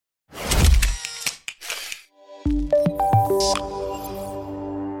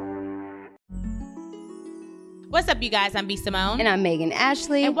What's up, you guys? I'm B. Simone. And I'm Megan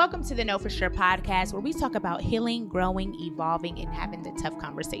Ashley. And welcome to the Know For Sure podcast, where we talk about healing, growing, evolving, and having the tough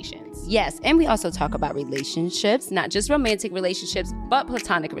conversations. Yes, and we also talk about relationships, not just romantic relationships, but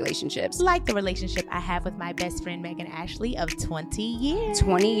platonic relationships. Like the relationship I have with my best friend, Megan Ashley, of 20 years.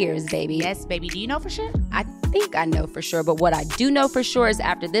 20 years, baby. Yes, baby. Do you know for sure? I think I know for sure, but what I do know for sure is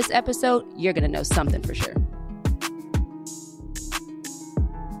after this episode, you're going to know something for sure.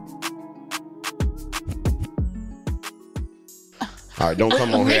 All right, don't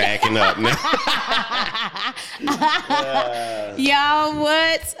come on here acting up now. Y'all,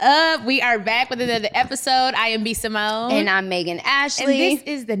 what's up? We are back with another episode. I am B. Simone. And I'm Megan Ashley. And this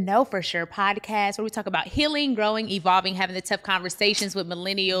is the Know For Sure podcast, where we talk about healing, growing, evolving, having the tough conversations with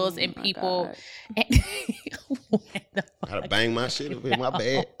millennials and people. And I gotta bang my shit up in my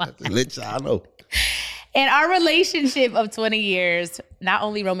bed. I have to let y'all know. And our relationship of 20 years, not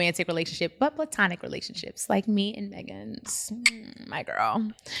only romantic relationship, but platonic relationships, like me and Megan's, my girl.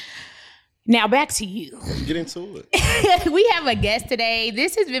 Now back to you. Let's get into it. We have a guest today.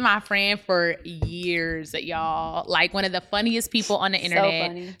 This has been my friend for years, y'all. Like one of the funniest people on the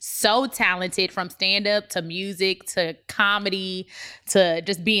internet. So talented, from stand-up to music to comedy to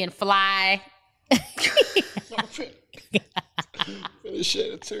just being fly. Finish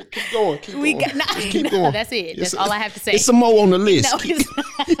it. Keep going. Keep going. Keep going. That's it. That's all I have to say. It's some more on the list. No,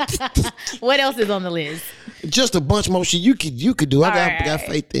 what else is on the list? Just a bunch more shit you could do. I got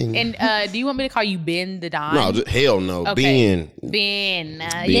faith in you. And do you want me to call you Ben the Don? No, hell no. Okay. Ben.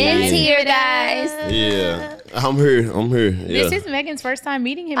 Ben's here, guys. Yeah. I'm here. Yeah. This is Megan's first time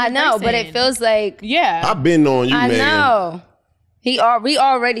meeting him. I know, but it feels like... Yeah. I've been on you, Megan. I know. We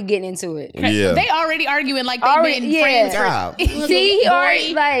already getting into it. Yeah. They already arguing like they've been friends. God. See, he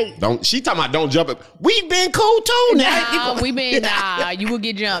already like... She talking about don't jump it. We been cool too now. You will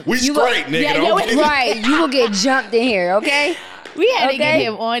get jumped. We straight, nigga. Right. You will get jumped in here, okay? We had to get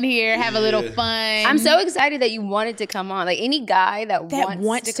him on here, have a little fun. I'm so excited that you wanted to come on. Like any guy that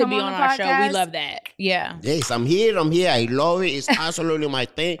wants to be on our show, we love that. Yeah. Yes, I'm here. I love it. It's absolutely my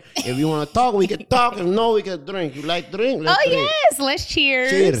thing. If you want to talk, we can talk. If no, we can drink. You like drink? Let's drink. Yes. Let's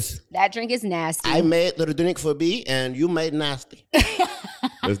cheers. Cheers. That drink is nasty. I made the drink for B, and you made nasty.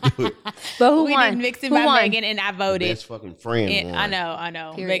 Let's do it. But who we won? did mix it by Megan, and I voted. Best fucking friend. I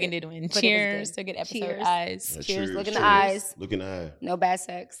know. Period. Megan did win. But Cheers to good episode. Cheers. Eyes. Cheers. Look in the eyes. Look in the eye. No bad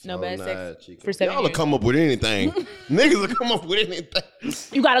sex. No bad sex. Chica. For 7 Y'all will years. come up with anything. Niggas will come up with anything.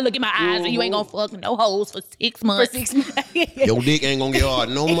 You gotta look in my eyes, or you ain't gonna fuck no hoes for 6 months. Your dick ain't gonna get hard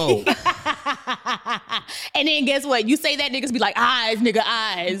no more. And then guess what? You say that, niggas be like, eyes, nigga,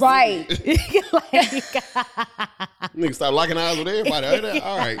 eyes. Right. Niggas start locking eyes with everybody.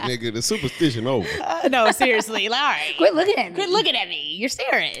 All right, nigga, the superstition over. No, seriously. All right. Quit looking at me. Quit looking at me. You're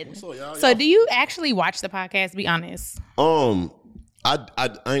staring. So do you actually watch the podcast? Be honest. I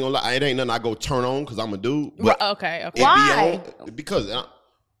ain't gonna lie. It ain't nothing I go turn on because I'm a dude. But Okay. it be Why? on because I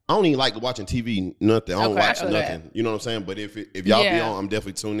don't even like watching TV. Nothing. I don't watch nothing. You know what I'm saying? But if y'all be on, I'm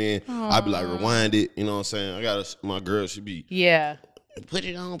definitely tuned in. I be like rewind it. You know what I'm saying? I got my girl. She be put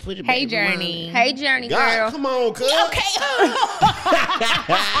it on. Put it. Hey, back, Journey. Hey, Journey God, girl. come on, cuz. Okay.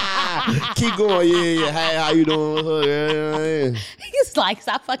 Keep going. Yeah. Hey, how you doing? What's up? Yeah. He's like,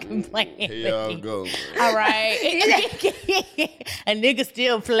 stop fucking playing. Here y'all go. All right. A nigga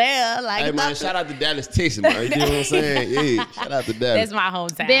still player. Like, Hey, man, shout out to Dallas, Texas, man. You know what I'm saying? Yeah, shout out to Dallas. That's my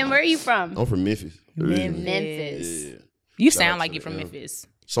hometown. Ben, where are you from? I'm from Memphis. Memphis. Yeah. You Shout sound out like to you're from them. Memphis.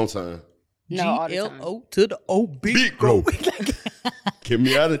 Sometimes. No, all the time. G-L-O to the O-B. Big growth. Get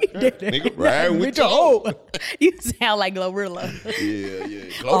me out of there. Nigga, right with your hoe. You sound like Glorilla. Yeah.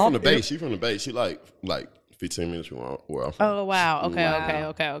 Glow from the Bay. She from the Bay. She like 15 minutes from where I'm from. Oh, wow.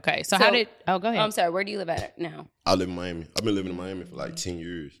 Okay. So how did... Oh, go ahead. I'm sorry. Where do you live at now? I live in Miami. I've been living in Miami for like 10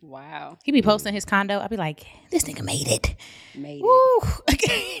 years. Wow. He be posting his condo. I be like, this nigga made it. Made Woo.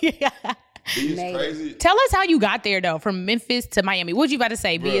 it. B is Made crazy. Tell us how you got there, though, from Memphis to Miami. What you about to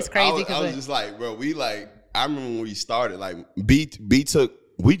say? B is crazy. I was just like, bro, I remember when we started, like, we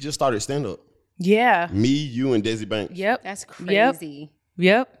just started stand-up. Yeah. Me, you, and Desi Banks. Yep. That's crazy.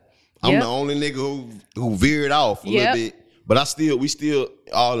 Yep. I'm the only nigga who veered off a little bit. But we still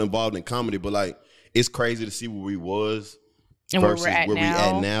all involved in comedy. But like, it's crazy to see where we was and versus where we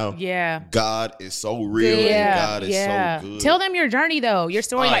at now. Yeah. God is so real and God is so good. Tell them your journey though, your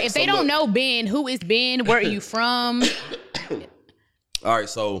story. All Like right, if they don't know Ben, who is Ben? Where are you from? All right,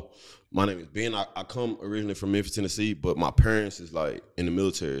 so my name is Ben. I come originally from Memphis, Tennessee, but my parents is like in the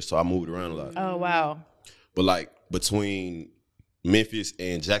military, so I moved around a lot. Oh wow. But like between Memphis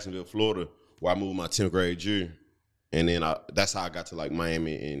and Jacksonville, Florida, where I moved my 10th grade year, and then that's how I got to like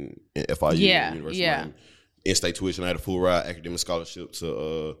Miami and FIU, University of Miami. in-state tuition. I had a full ride academic scholarship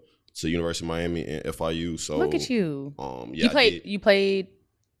to University of Miami and FIU. So look at you. Yeah, you played.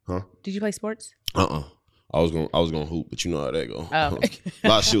 Huh? Did you play sports? I was gonna hoop, but you know how that go. Oh, okay. A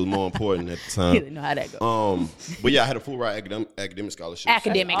lot of shit was more important at the time. You didn't know how that go. But yeah, I had a full ride academic scholarship.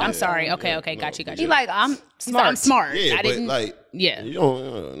 Academic. So, I'm sorry. Okay. Got you. He like, I'm smart. I'm smart. Yeah, I didn't. Like, yeah. You know,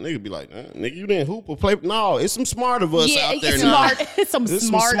 nigga be like, nigga, you didn't hoop or play. No, it's some smart of us out there smart. now. It's some There's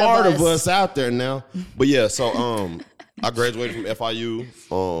smart of us out there now. But yeah, so I graduated from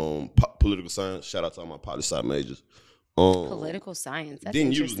FIU, political science. Shout out to all my poli-sci majors. Political science. That's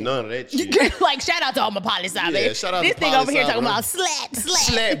didn't use none of that shit. Like, shout out to all my poli-sci majors. Yeah, shout out this to thing over here poli-sci, talking bro. about slat.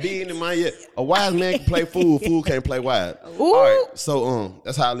 Slat being in my ear. A wise man can play fool. Fool can't play wise. Ooh. All right, so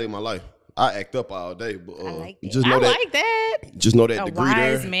that's how I live my life. I act up all day, but I like that. just know that. like that. Just know that A degree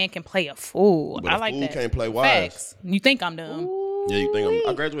wise there. man can play a fool. But I a like fool that. can't play wise. Facts. You think I'm dumb? Yeah, you think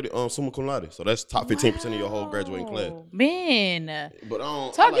I graduated summa cum laude, so that's top 15% of your whole graduating class. Man, But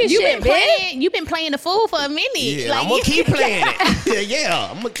Talking shit, man. You've been playing the fool for a minute. Yeah, like, I'm gonna keep playing it. Yeah,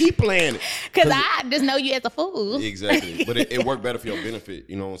 I'm gonna keep playing it. Cause I just know you as a fool. Exactly, but it worked better for your benefit.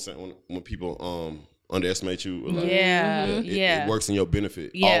 You know what I'm saying? When people underestimate you, like, it works in your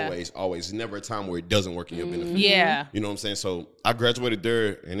benefit. Yeah. Always. There's never a time where it doesn't work in your benefit. Yeah. You know what I'm saying? So I graduated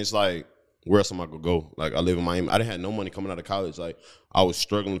there, and it's like, where else am I gonna go? Like, I live in Miami. I didn't have no money coming out of college. Like, I was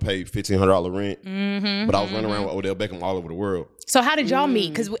struggling to pay $1,500 rent, but I was running around with Odell Beckham all over the world. So how did y'all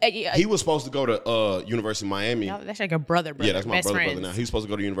meet? Because He was supposed to go to University of Miami. that's like a brother. Yeah, that's my best brother friends. now. He was supposed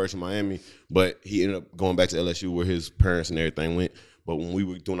to go to University of Miami, but he ended up going back to LSU where his parents and everything went. But when we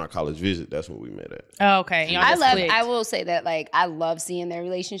were doing our college visit, that's when we met at. Oh, okay. Y'all just clicked. I will say that, like, I love seeing their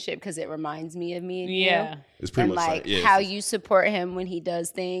relationship because it reminds me of me and you. It's pretty and much like yeah, how you support him when he does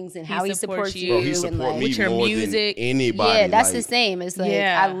things and how he supports you. Bro, he support and, like, me with your more music. than anybody. Yeah, that's like, the same. It's like,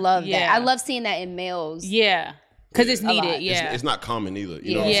 I love that. I love seeing that in males. Yeah. Because it's needed. Yeah. It's not common either.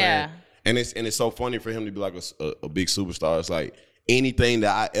 You know what I'm saying? And it's so funny for him to be like a big superstar. It's like, anything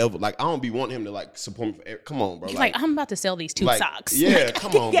that I ever, like, I don't be wanting him to, like, support me. Come on, bro. He's like, I'm about to sell these tube socks. Yeah,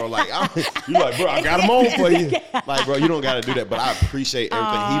 come on, bro. Like, you like, bro, I got them on for you. Like, bro, you don't got to do that. But I appreciate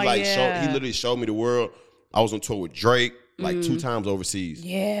everything. He literally showed me the world. I was on tour with Drake, like, 2 times overseas.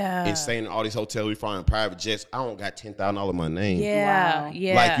 Yeah. And staying in all these hotels. We flying private jets. I don't got $10,000 in my name. Yeah. Wow.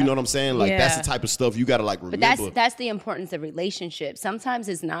 Yeah. Like, you know what I'm saying? Like, that's the type of stuff you got to, like, remember. But that's the importance of relationships. Sometimes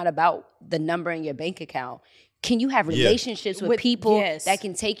it's not about the number in your bank account. Can you have relationships with people that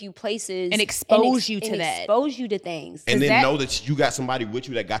can take you places and expose you to that? Expose you to things. And then know that you got somebody with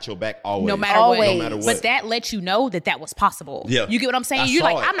you that got your back always. No matter what. But that lets you know that was possible. Yeah. You get what I'm saying? You're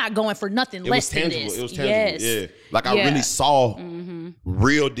like, I'm not going for nothing less than this. It was tangible. Yeah. Like, I really saw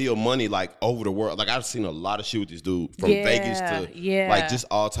real deal money, like, over the world. Like, I've seen a lot of shit with this dude from Vegas to like just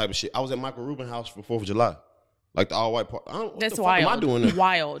all type of shit. I was at Michael Rubin house for 4th of July. Like, the all-white part. That's wild. Am I doing that?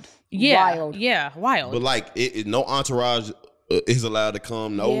 Wild. Yeah. Wild. Yeah, wild. But, like, no entourage is allowed to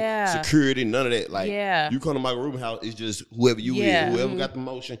come. No security, none of that. Like, you come to Michael Rubin house, it's just whoever you is. Whoever got the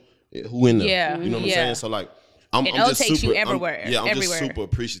motion, who in there. Yeah. You know what I'm saying? So, like, I'm just takes super, you everywhere. I'm just super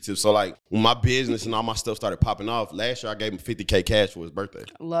appreciative. So, like, when my business and all my stuff started popping off, last year I gave him $50K cash for his birthday.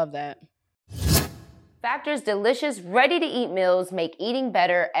 Love that. Factor's delicious, ready-to-eat meals make eating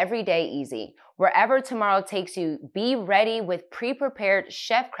better every day easy. Wherever tomorrow takes you, be ready with pre-prepared,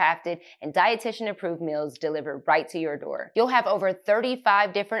 chef-crafted, and dietitian-approved meals delivered right to your door. You'll have over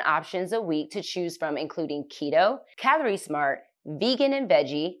 35 different options a week to choose from, including keto, calorie smart, vegan and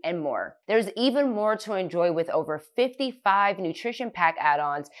veggie, and more. There's even more to enjoy with over 55 nutrition pack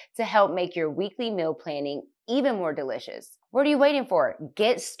add-ons to help make your weekly meal planning even more delicious. What are you waiting for?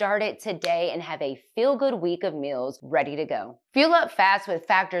 Get started today and have a feel-good week of meals ready to go. Fuel up fast with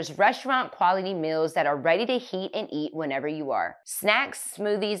Factor's restaurant quality meals that are ready to heat and eat whenever you are. Snacks,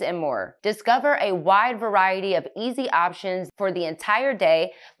 smoothies, and more. Discover a wide variety of easy options for the entire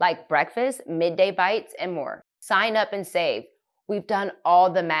day, like breakfast, midday bites, and more. Sign up and save. We've done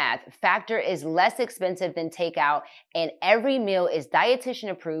all the math. Factor is less expensive than takeout, and every meal is dietitian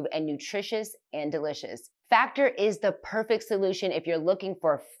approved and nutritious and delicious. Factor is the perfect solution if you're looking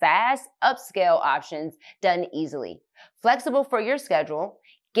for fast, upscale options done easily. Flexible for your schedule,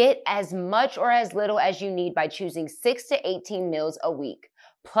 get as much or as little as you need by choosing 6 to 18 meals a week.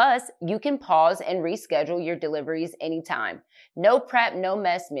 Plus, you can pause and reschedule your deliveries anytime. No prep, no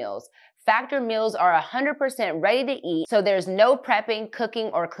mess meals. Factor meals are 100% ready to eat, so there's no prepping, cooking,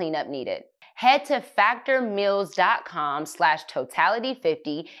 or cleanup needed. Head to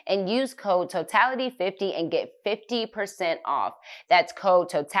factormeals.com/totality50 and use code totality50 and get 50% off. That's code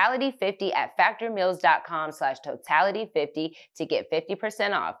totality50 at factormeals.com/totality50 to get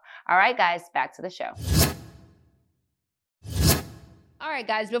 50% off. All right, guys, back to the show. All right,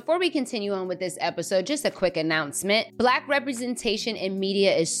 guys, before we continue on with this episode, just a quick announcement. Black representation in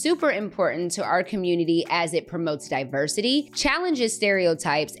media is super important to our community as it promotes diversity, challenges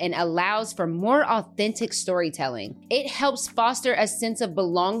stereotypes, and allows for more authentic storytelling. It helps foster a sense of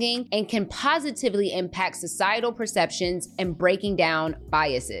belonging and can positively impact societal perceptions and breaking down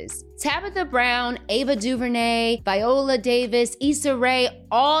biases. Tabitha Brown, Ava DuVernay, Viola Davis, Issa Rae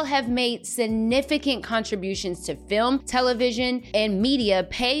all have made significant contributions to film, television, and media,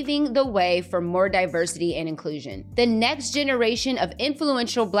 paving the way for more diversity and inclusion. The next generation of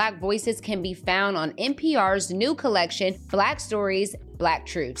influential Black voices can be found on NPR's new collection, Black Stories, Black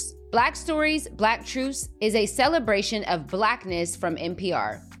Truths. Black Stories, Black Truths is a celebration of Blackness from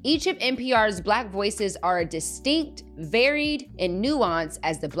NPR. Each of NPR's Black voices are distinct, varied, and nuanced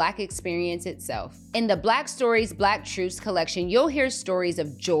as the Black experience itself. In the Black Stories, Black Truths collection, you'll hear stories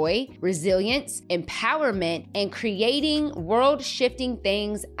of joy, resilience, empowerment, and creating world-shifting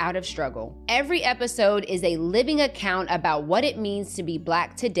things out of struggle. Every episode is a living account about what it means to be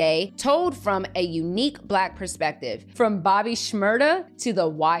Black today, told from a unique Black perspective. From Bobby Shmurda to The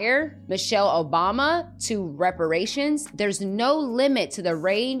Wire, Michelle Obama to reparations, there's no limit to the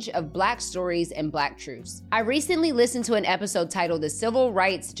range of Black stories and Black truths. I recently listened to an episode titled The Civil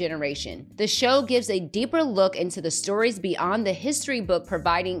Rights Generation. The show gives a deeper look into the stories beyond the history book,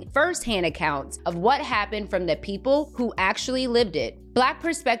 providing firsthand accounts of what happened from the people who actually lived it. Black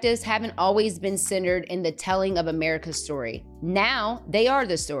perspectives haven't always been centered in the telling of America's story. Now, they are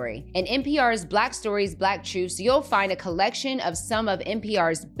the story. In NPR's Black Stories, Black Truths, you'll find a collection of some of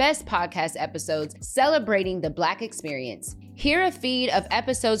NPR's best podcast episodes celebrating the Black experience. Hear a feed of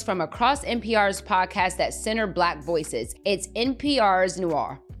episodes from across NPR's podcasts that center Black voices. It's NPR's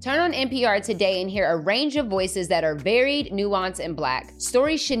Noir. Turn on NPR today and hear a range of voices that are varied, nuanced, and Black.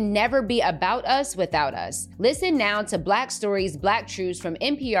 Stories should never be about us without us. Listen now to Black Stories, Black Truths from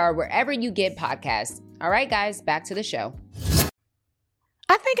NPR wherever you get podcasts. All right, guys, back to the show.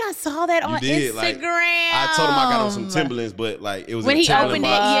 I think I saw that on Instagram. Like, I told him I got on some Timberlands, but like it was when in he opened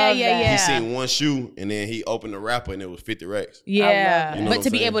box. it. Yeah. He seen one shoe and then he opened the wrapper and it was 50 racks. Yeah, you know but to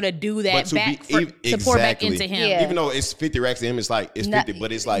be able to do that to pour back into him, even though it's 50 racks to him, it's like it's 50,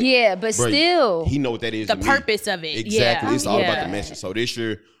 but it's like but still, he know what that is. The purpose of it, exactly. It's all about the message. So this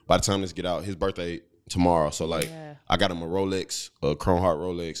year, by the time this get out, his birthday tomorrow. So like. I got him a Rolex, a Chrome Heart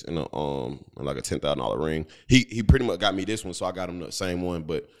Rolex, and like a $10,000 ring. He pretty much got me this one, so I got him the same one,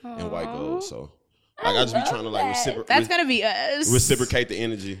 but in white gold. So like I just be trying to like that's gonna be us. Reciprocate the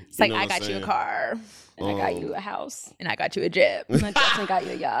energy. It's like I got you a car, and I got you a house, and I got you a jet, and I definitely got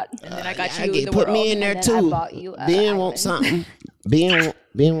you a yacht, and then I got you the put world. me in there too. I bought you Ben want something. Ben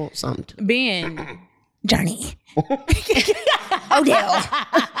want something too. Ben, Journey, Odell,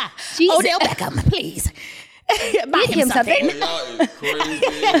 Odell Beckham, please. Buy him something. Y'all is crazy.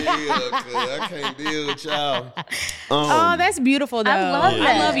 I can't deal with y'all. Oh, that's beautiful though. I love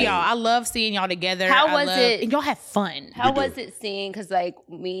that. I love y'all. I love seeing y'all together. How was it? And y'all have fun. How was it seeing? Because like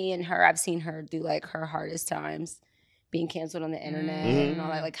me and her, I've seen her do like her hardest times, being canceled on the internet and all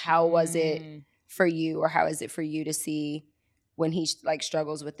that. Like, how was it for you, or how is it for you to see when he like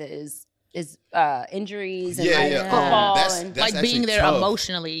struggles with his injuries and football that's like being there tough.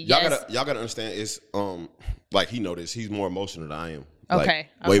 Emotionally? Y'all gotta understand. It's like he know this. He's more emotional than I am. Okay.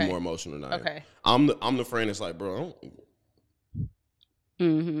 Way more emotional than I am. Okay. I'm the friend that's like, bro,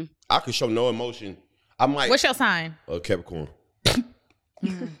 I can show no emotion. I'm like, what's your sign? Capricorn.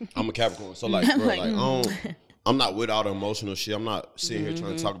 I'm a Capricorn. So like, bro, I'm not with all the emotional shit. I'm not sitting here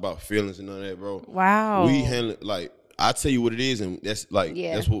trying to talk about feelings and none of that, bro. Wow. We handle it like I tell you what it is, and that's like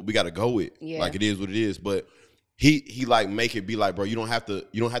that's what we got to go with. Yeah. Like it is what it is, but. He like make it be like, bro, you don't have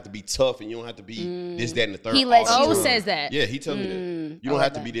to be tough and you don't have to be this, that, and the third. He lets you says that. Yeah, he tells me that. You don't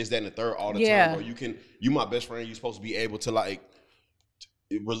have to be this, that, and the third all the time, bro. You my best friend, you're supposed to be able to like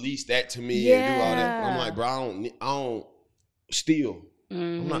release that to me and do all that. I'm like, bro, I don't steal.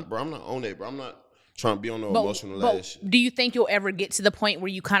 I'm not on that, bro. I'm not trying to be on no emotional ass. Do you think you'll ever get to the point where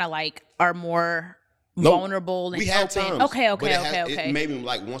you kind of like are more vulnerable and we have open? Times, okay. It maybe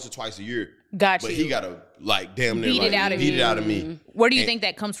like once or twice a year. Got you. But he gotta like damn near beat it out of me. Where do you think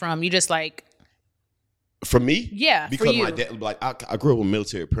that comes from? You just like from me? Yeah, because for you. my dad, like I grew up with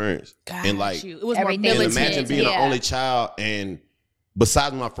military parents, Got and like it was more militant. And imagine being an only child,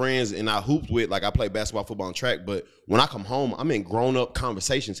 besides my friends and I hooped with, like I play basketball, football, and track, but when I come home, I'm in grown-up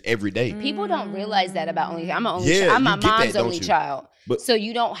conversations every day. People don't realize that about only. I'm my mom's only child. But, so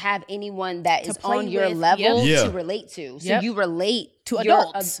you don't have anyone that is on your level to relate to. So you relate to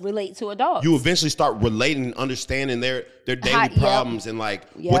adults. Relate to adults. You eventually start relating and understanding their daily problems and like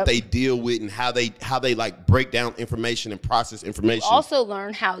what they deal with and how they like break down information and process information. You also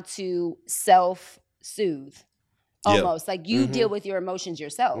learn how to self-soothe. Almost like you deal with your emotions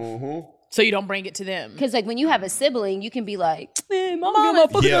yourself. So you don't bring it to them. Because like when you have a sibling, you can be like, man, mom, get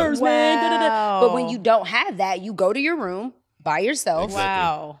my fucking nerves, man. Da, da, da. But when you don't have that, you go to your room by yourself. Exactly.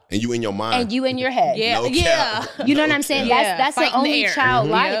 Wow. And you in your mind. And you in your head. Yeah. No yeah. You know what I'm saying? That's the only child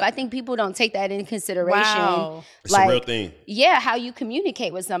life. Yep. I think people don't take that into consideration. Wow. It's a real thing. Yeah, how you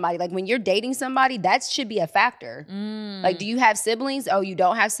communicate with somebody. Like when you're dating somebody, that should be a factor. Like, do you have siblings? Oh, you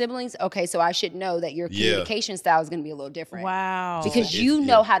don't have siblings? Okay, so I should know that your communication style is going to be a little different. Wow. Because you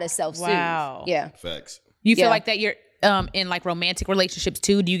know how to self-soothe. Wow. Yeah. Facts. You feel like that you're in like romantic relationships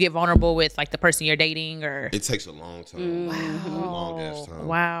too? Do you get vulnerable with like the person you're dating, or it takes a long time? Long ass time.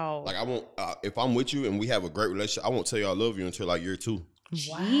 Wow. Like I won't if I'm with you and we have a great relationship, I won't tell you I love you until like year 2.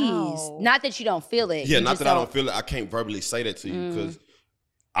 Jeez. Not that you don't feel it. Yeah, not that I don't feel it. I can't verbally say that to you because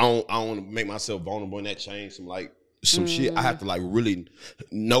I don't want to make myself vulnerable and that change some shit. I have to like really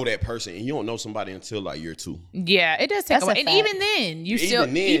know that person, and you don't know somebody until like year 2. Yeah, it does take a while. And even then,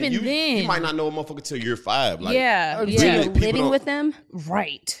 you might not know a motherfucker till year 5. Like, or really, living with them,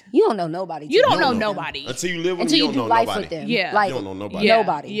 right? You don't know nobody. You don't know nobody until you live with them. You Until you do life with them. Yeah, like, you don't know nobody. Yeah.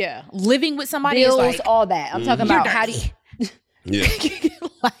 Nobody. Yeah, living with somebody bills, is like all that. I'm talking about how do you. Yeah,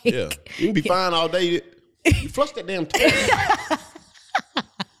 you can be fine all day. You flush that damn toilet.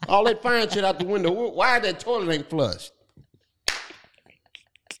 All that fine shit out the window. Why that toilet ain't flushed?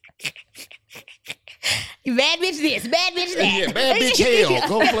 Bad bitch this, bad bitch that. Yeah, bad bitch hell.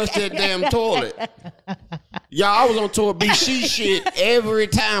 Go flush that damn toilet. Y'all, I was on tour BC shit every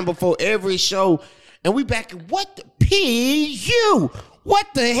time before every show. And we back, what the P-U? What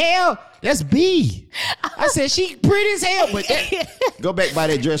the hell? That's B. I said, she pretty as hell, but go back by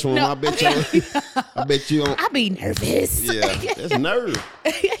that dress room. I bet you don't. I be nervous. Yeah, that's nerve.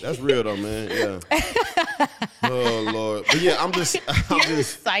 That's real though, man. Yeah. Oh Lord. But yeah, I'm just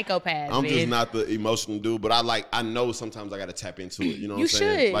psychopath. I'm just not the emotional dude, but I know sometimes I gotta tap into it. You know what I'm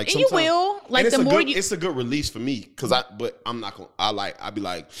saying? You should. Like, and you will. Like the more it's a good release for me. But I'm not gonna I'll be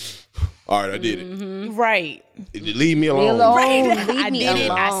like, all right, I did it. Right. Leave me alone. Right. I did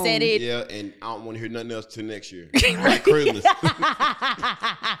it. I said it. Yeah, and I don't want to hear nothing else till next year. Like Christmas.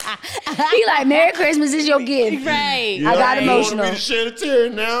 He like, Merry Christmas is your gift. Right. Yeah, I got emotional. You want me to shed a tear,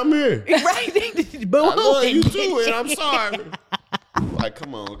 now I'm here. Right. I love you too, and I'm sorry. Like,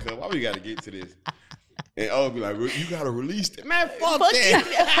 come on, cuz, why we got to get to this? And be like, you got to release it. Man, fuck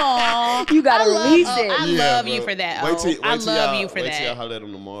that. You got to release it. I love you for that. I love you for that. Wait till y'all holler at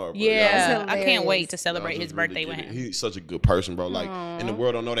him tomorrow, bro. Yeah, I can't wait to celebrate his birthday with him. He's such a good person, bro. Like, and the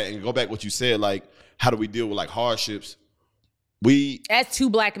world don't know that. And go back what you said, like, how do we deal with like hardships? As 2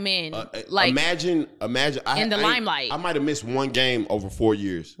 black men, like imagine in the limelight. I might have missed one game over 4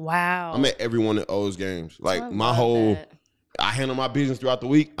 years. Wow. I'm at every one of those games. Like I handle my business throughout the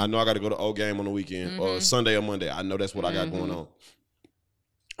week. I know I got to go to O game on the weekend or Sunday or Monday. I know that's what I got going on.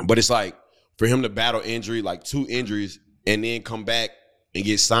 But it's like for him to battle injury, like 2 injuries, and then come back and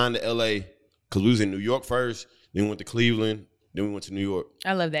get signed to LA because we was in New York first, then we went to Cleveland, then we went to New York.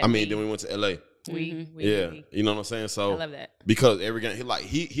 I love that. then we went to LA. We you know what I'm saying? So I love that because every game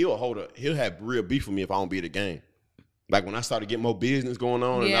he'll have real beef with me if I don't be at the game. Like when I started getting more business going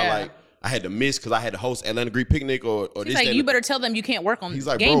on, and I had to miss because I had to host Atlanta Greek Picnic or He's this. Like, you better tell them you can't work on. He's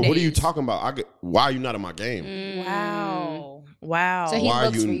like, game bro, days. what are you talking about? Why are you not in my game? Wow. So he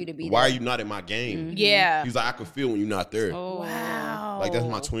looks for you to be there. Why are you not in my game? Yeah. He's like, I can feel when you're not there. Oh, wow. Like that's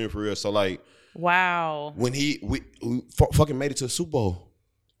my twin for real. So like, wow. When we fucking made it to the Super Bowl.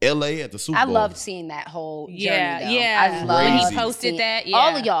 LA at the Super Bowl. I loved seeing that whole journey. Yeah. I love when he posted that. Yeah.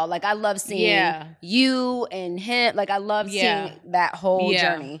 All of y'all. Like I love seeing you and him. Like I love seeing that whole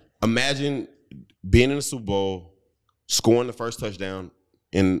journey. Imagine being in the Super Bowl, scoring the first touchdown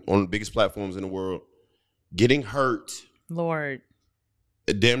on the biggest platforms in the world, getting hurt. Lord.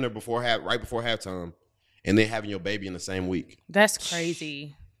 Damn near right before halftime, and then having your baby in the same week. That's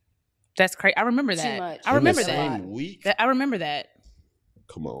crazy. That's crazy. I remember that. Too much. I remember in the that. same week? I remember that.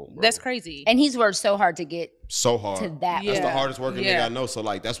 Come on, bro. That's crazy. And he's worked so hard to get so hard. To that. That's the hardest working nigga I know. So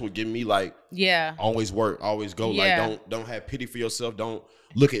like that's what give me like always work, always go. Like don't have pity for yourself. Don't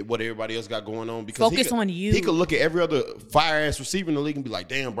look at what everybody else got going on, because focus on you. He could look at every other fire ass receiver in the league and be like,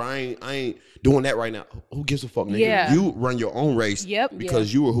 damn, bro, I ain't doing that right now. Who gives a fuck, nigga? Yeah. You run your own race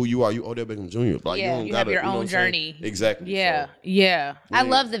because you are who you are. You Odell Beckham Jr. Like you have your own journey. Exactly. Yeah. So, yeah. I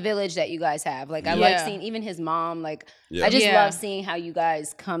love the village that you guys have. Like I like seeing even his mom. Like I just love seeing how you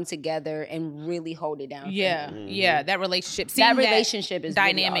guys come together and really hold it down. Yeah. Yeah. That relationship. That relationship is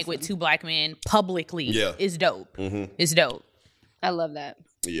dynamic really awesome. with two black men publicly is dope. It's dope. I love that.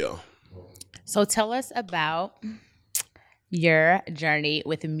 Yeah. So tell us about your journey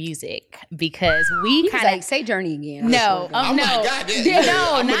with music, because we kind of like, say journey again. No, no, not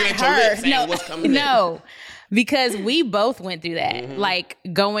her. No, because we both went through that, like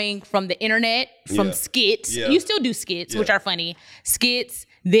going from the internet, from skits. You still do skits, which are funny. Skits,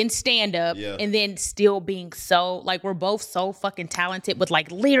 then stand up, and then still being so like we're both so fucking talented with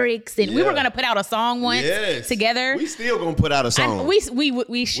like lyrics, and we were gonna put out a song once together. We still gonna put out a song. We should.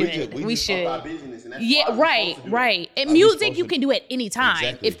 We should. Right. And music you can do at any time.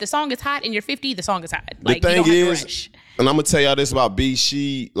 Exactly. If the song is hot and you're 50, the song is hot. Like, the thing you don't have is, to rush. And I'm gonna tell y'all this about B.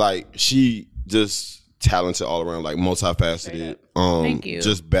 She just talented all around, like multifaceted. Thank you.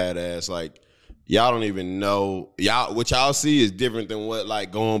 Just badass. Like y'all don't even know. What y'all see is different than what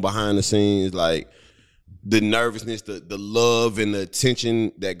like going behind the scenes. Like the nervousness, the love, and the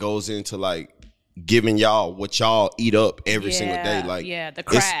attention that goes into like giving y'all what y'all eat up every single day. Like the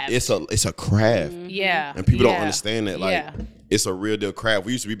craft. It's a craft. Yeah. And people don't understand that. Like it's a real deal craft.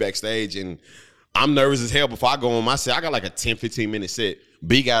 We used to be backstage and I'm nervous as hell before I go on my set. I got like a 10, 15 minute set.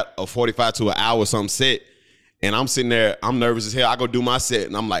 B got a 45 to an hour something set. And I'm sitting there, I'm nervous as hell. I go do my set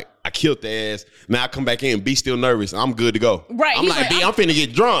and I'm like, I killed the ass. Now I come back in, B still nervous. I'm good to go. Right. I'm like, B, I'm finna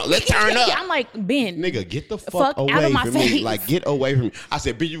get drunk. Let's turn up. I'm like, Ben. Nigga, get the fuck away out of my from face. me. Like, get away from me. I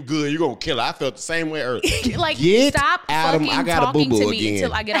said, B, you good. You gonna kill it. I felt the same way earlier. Like, get stop Adam, fucking I got talking a boo-boo to me again.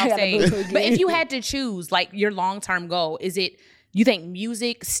 until I get off stage. But if you had to choose, like, your long-term goal, is it, you think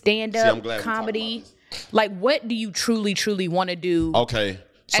music, stand-up, comedy? Like, what do you truly, truly want to do? Okay.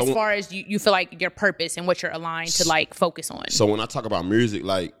 So, as far as you feel like your purpose and what you're aligned to like focus on. So when I talk about music,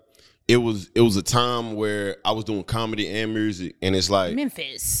 like it was a time where I was doing comedy and music, and it's like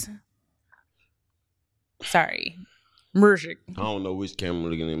Memphis. Sorry, music. I don't know which camera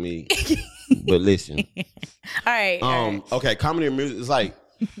looking at me, but listen. All right. Okay, comedy and music is like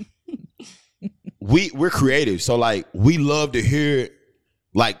we're creative, so like we love to hear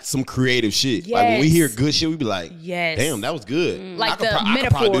like some creative shit. Like when we hear good shit, we be like, damn, that was good. Like the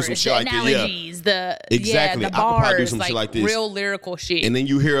metaphors, the analogies, the exactly. the I could probably do bars, some like shit like this. Real lyrical shit. And then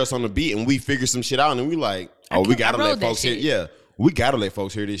you hear us on the beat and we figure some shit out and we like, we gotta let folks hear. Yeah, we gotta let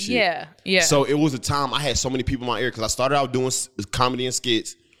folks hear this shit. Yeah. So it was a time I had so many people in my ear because I started out doing comedy and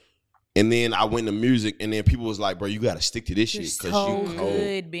skits. And then I went to music, and then people was like, "Bro, you gotta stick to this shit because you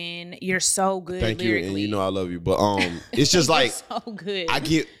good, Ben. You're so good. Thank lyrically. you, and you know I love you. But it's just like so good.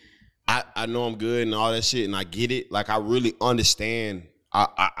 I know I'm good and all that shit, and I get it. Like I really understand.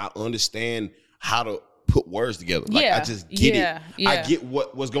 I understand how to put words together. Like I just get it. Yeah. I get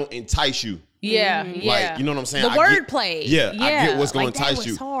what was gonna entice you. Yeah, Like, you know what I'm saying? The wordplay. Yeah, I get what's gonna entice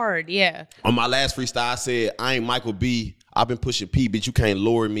you. It's hard. Yeah. On my last freestyle, I said, "I ain't Michael B. I've been pushing P, bitch. You can't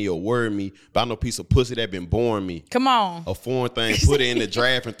lower me or worry me. But I know a piece of pussy that been boring me. Come on. A foreign thing, put it in the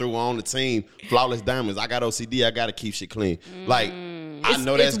draft and threw her on the team. Flawless diamonds. I got OCD. I gotta keep shit clean. Like I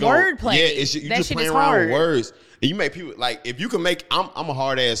know that's going. Wordplay. Yeah, it's you just playing around with words. And you make people like if you can make. I'm a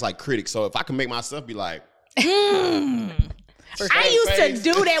hard ass like critic. So if I can make myself be like. I used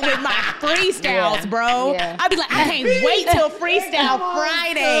to do that with my freestyles, bro. Yeah. I'd be like, I can't wait till Freestyle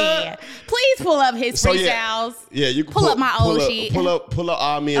Friday. Please pull up his freestyles. Yeah, you can pull up my old shit. Pull up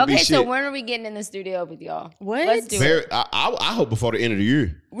all me and B shit. Okay, so when are we getting in the studio with y'all? What? Let's do it. I hope before the end of the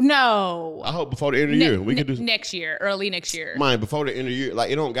year. No. I hope before the end of the year. We can do next year, early next year. Mine, before the end of the year.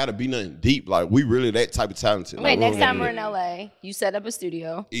 Like, it don't got to be nothing deep. Like, we really that type of talented. Wait, like, next time we're in LA, you set up a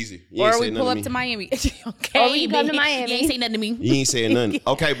studio. Easy. Or we pull up to Miami. Okay. Or we come to Miami. You ain't say nothing to me. You ain't saying nothing.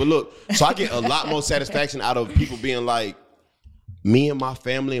 Okay, but look. So I get a lot more satisfaction out of people being like, me and my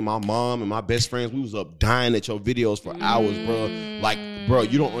family and my mom and my best friends, we was up dying at your videos for hours, bro. Like, bro,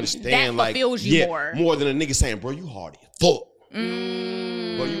 you don't understand. That fulfills you more. More than a nigga saying, bro, you hard as fuck.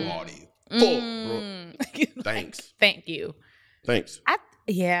 Bro, you hard as fuck, bro. Thanks. Thank you. Thanks.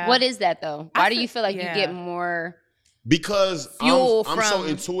 What is that though? Why do you feel like you get more? Because I'm so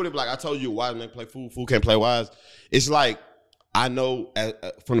intuitive. Like I told you, wise man play fool, fool can't play wise. It's like I know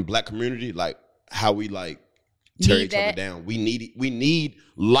from the black community, like how we like tear each other down. We need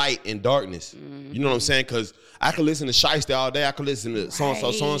light and darkness. You know what I'm saying? Because I could listen to Shiesty all day. I could listen to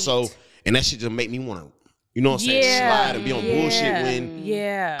so-and-so, and that shit just make me want to, you know what I'm saying, slide and be on bullshit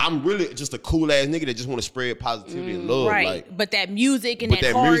when I'm really just a cool ass nigga that just want to spread positivity and love. Right. Like, but that music and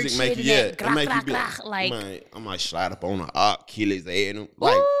that hard music shit make you, and it make you be like, I might slide up on a kill his ass.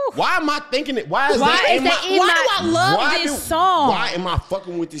 Like, why am I thinking it? Why do I love this song? Why am I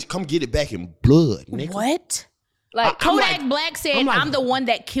fucking with this? Come get it back in blood, nigga. What? Like Kodak Black said, I'm the one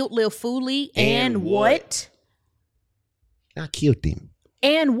that killed Lil Fooley. And what? I killed him.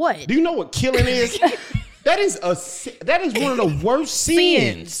 And what? Do you know what killing is? That is one of the worst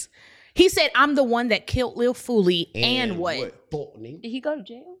sins. He said, I'm the one that killed Lil Fooley. And what? Did he go to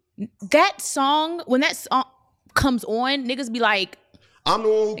jail? That song, when that song comes on, niggas be like, I'm the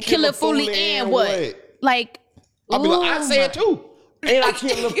one who killed Lil Fooley and what? Like, I'll be like, I say it too. And I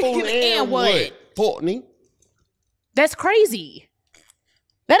killed Lil Fooley and what? Fortney. That's crazy.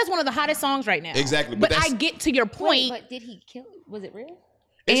 That is one of the hottest songs right now. Exactly. But I get to your point. But did he kill it? Was it real?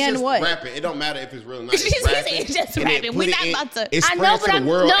 It's and just what? Rapping. It don't matter if it's real or not. It's just rapping. We're not about to. I know, but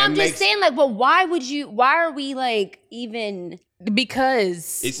I'm just saying, like, well, why are we like even?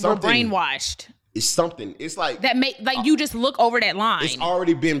 Because we're brainwashed. It's something. It's like that. You just look over that line. It's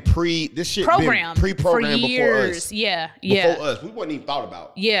already been pre-programmed before us. Yeah. Before us, we wasn't even thought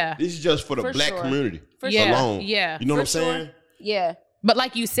about. Yeah. This is just for the black community alone. Yeah. You know what I'm saying? Yeah. But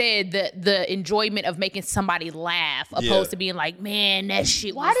like you said, the enjoyment of making somebody laugh, opposed to being like, man, that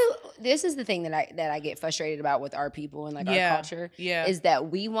shit. This is the thing that I get frustrated about with our people and like our culture. Yeah. Is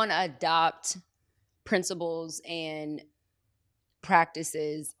that we want to adopt principles and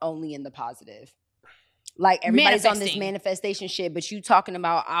practices only in the positive. Like everybody's on this manifestation shit, but you talking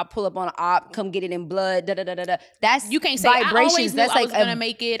about I'll pull up on an op, come get it in blood, da da da da. That's you can't say vibrations. I always knew I was gonna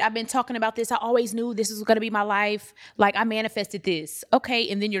make it. I've been talking about this. I always knew this was gonna be my life. Like I manifested this. Okay,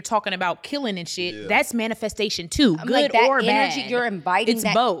 and then you're talking about killing and shit. Yeah. That's manifestation too, good like that or energy bad. You're inviting. It's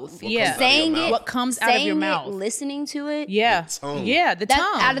both. Yeah, saying it, what comes out of your mouth, listening to it. Yeah, the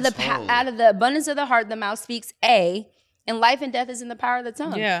tongue. Out of the abundance of the heart, the mouth speaks. And life and death is in the power of the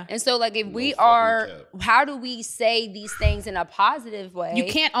tongue. Yeah. And so, like, if we are, how do we say these things in a positive way? You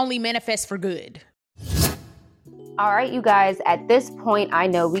can't only manifest for good. All right, you guys, at this point, I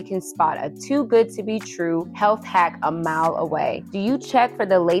know we can spot a too good to be true health hack a mile away. Do you check for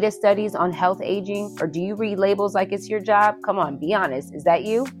the latest studies on health aging, or do you read labels like it's your job? Come on, be honest. Is that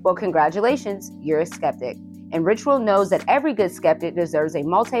you? Well, congratulations, you're a skeptic. And Ritual knows that every good skeptic deserves a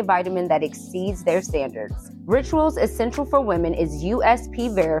multivitamin that exceeds their standards. Ritual's Essential for Women is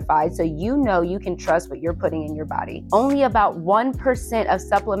USP verified, so you know you can trust what you're putting in your body. Only about 1% of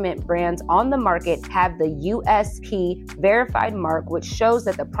supplement brands on the market have the USP verified mark, which shows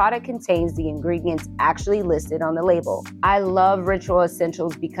that the product contains the ingredients actually listed on the label. I love Ritual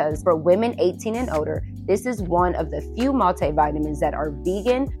Essentials because for women 18 and older, this is one of the few multivitamins that are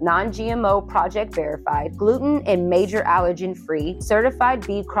vegan, non-GMO, project verified, gluten and major allergen free, certified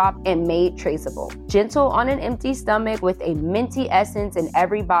B Crop, and made traceable. Gentle on an empty stomach with a minty essence in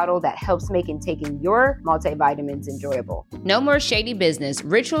every bottle that helps making taking your multivitamins enjoyable. No more shady business.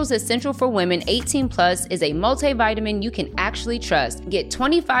 Ritual's Essential for Women 18 Plus is a multivitamin you can actually trust. Get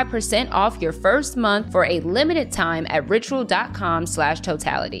 25% off your first month for a limited time at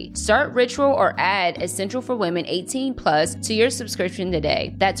ritual.com/totality. Start Ritual or add Essential for Women 18 Plus to your subscription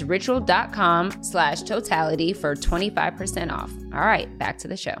today. That's ritual.com/totality for 25% off. All right, back to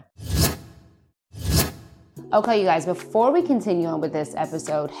the show. Okay, you guys, before we continue on with this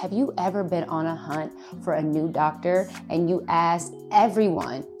episode, have you ever been on a hunt for a new doctor and you asked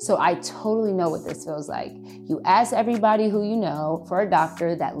everyone? So I totally know what this feels like. You ask everybody who you know for a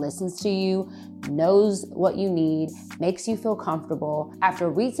doctor that listens to you, knows what you need, makes you feel comfortable. After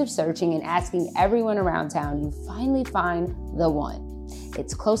weeks of searching and asking everyone around town, you finally find the one.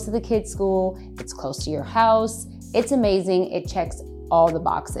 It's close to the kids' school, it's close to your house, it's amazing, it checks all the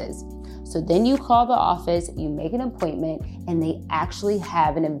boxes. So then you call the office, you make an appointment, and they actually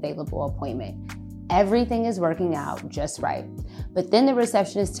have an available appointment. Everything is working out just right. But then the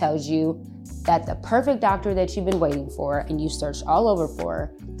receptionist tells you that the perfect doctor that you've been waiting for and you searched all over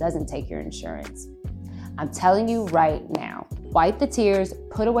for doesn't take your insurance. I'm telling you right now, wipe the tears,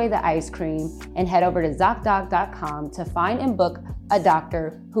 put away the ice cream, and head over to ZocDoc.com to find and book a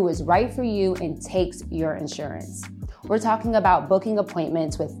doctor who is right for you and takes your insurance. We're talking about booking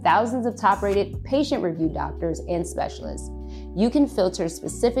appointments with thousands of top-rated, patient-reviewed doctors and specialists. You can filter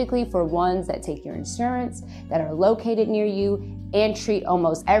specifically for ones that take your insurance, that are located near you, and treat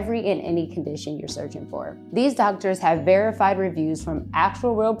almost every and any condition you're searching for. These doctors have verified reviews from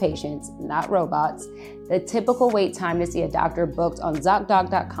actual real patients, not robots. The typical wait time to see a doctor booked on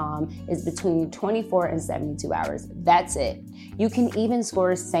ZocDoc.com is between 24 and 72 hours. That's it. You can even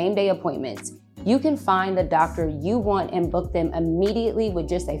score same-day appointments. You can find the doctor you want and book them immediately with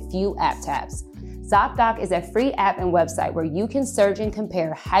just a few app taps. ZocDoc is a free app and website where you can search and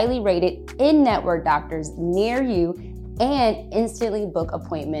compare highly rated in-network doctors near you and instantly book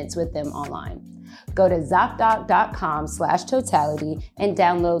appointments with them online. Go to ZocDoc.com/totality and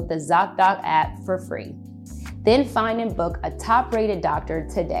download the ZocDoc app for free. Then find and book a top-rated doctor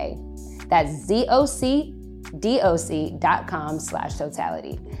today. That's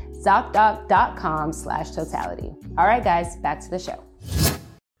ZocDoc.com/totality. ZocDoc.com/totality. All right, guys, back to the show.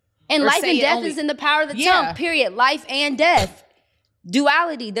 And life and death is in the power of the tongue, period. Life and death.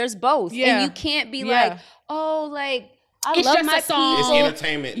 Duality, there's both. Yeah. And you can't be like, oh, like, I love my people. It's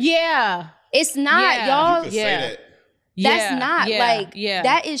entertainment. Yeah. It's not, y'all. You could say that. That's not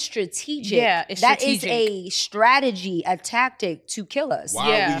that is strategic. Yeah, it's strategic. That is a strategy, a tactic to kill us.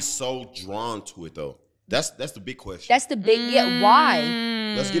 Why are we so drawn to it though? That's the big question. That's the big why?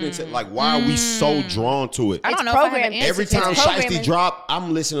 Let's get into why are we so drawn to it? I don't know. Every time Shiesty drop,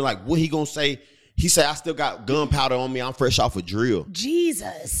 I'm listening like what he gonna say. He said, I still got gunpowder on me. I'm fresh off a drill.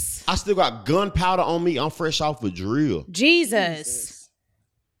 Jesus. I still got gunpowder on me. I'm fresh off a drill. Jesus.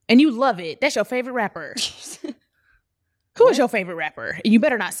 And you love it. That's your favorite rapper. Who is your favorite rapper? You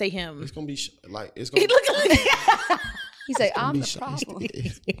better not say him. It's gonna be it's He gonna. He's like, I'm the problem.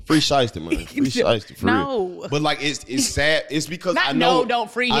 Free Shiesty, man. Free Shiesty, for real. But it's sad. It's because I know. Don't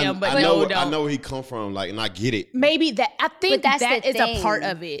free him. But I know where he come from. Like, and I get it. Maybe that. I think that is a part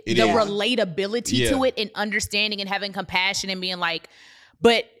of it. The relatability to it and understanding and having compassion and being like,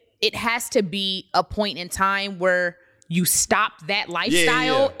 but it has to be a point in time where you stop that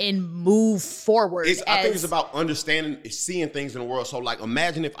lifestyle and move forward. I think it's about understanding, seeing things in the world. So, like,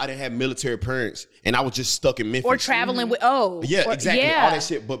 imagine if I didn't have military parents and I was just stuck in Memphis. Or traveling with, exactly. All that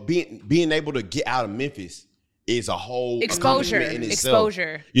shit. But being able to get out of Memphis is a whole exposure in itself.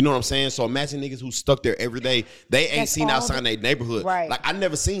 You know what I'm saying? So imagine niggas who stuck there every day. They ain't seen outside their neighborhood. Right. Like, I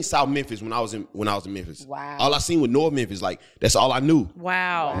never seen South Memphis when I was in Memphis. Wow. All I seen was North Memphis. Like, that's all I knew.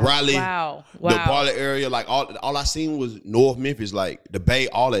 Wow. Raleigh. Wow. The Bartlett area. Like, all I seen was North Memphis. Like, the Bay,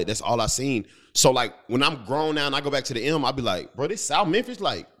 all that. That's all I seen. So, like, when I'm grown now and I go back to the M, I be like, bro, this South Memphis,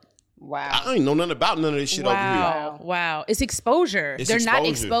 like, wow. I ain't know nothing about none of this shit over here. Wow. It's exposure. They're not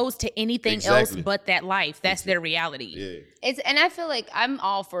exposed to anything else but that life. That's their reality. Yeah. And I feel like I'm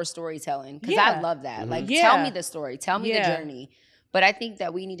all for storytelling because I love that. Like, tell me the story. Tell me the journey. But I think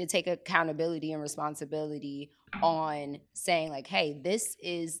that we need to take accountability and responsibility on saying, like, hey, this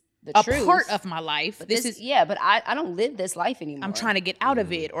is the truth. A part of my life. But but I don't live this life anymore. I'm trying to get out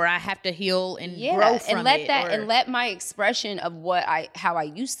of it, or I have to heal and grow from it. And let my expression of how I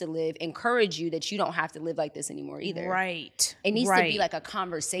used to live encourage you that you don't have to live like this anymore either. Right. It needs to be like a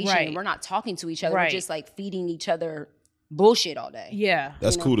conversation. And we're not talking to each other. We're just like feeding each other bullshit all day. Yeah.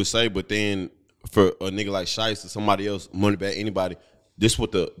 That's cool to say, but then for a nigga like Shiesty, somebody else, Moneybagg, anybody, this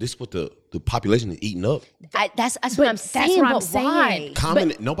what the population is eating up. That's what I'm saying. That's what I'm saying.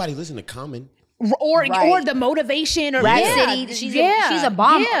 Common, nobody listen to Common. Or the motivation or City. She's a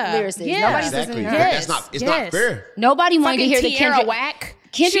bomb lyricist. Nobody's listening to her. It's not fair. Nobody wanted to hear the Tierra Whack.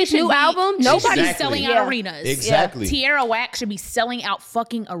 Kendrick's new album. Nobody's selling out arenas. Exactly. Tierra Whack should be selling out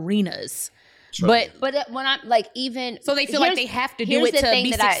fucking arenas. But when I'm like, even so they feel like they have to do it to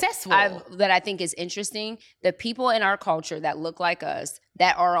be successful. That I think is interesting. The people in our culture that look like us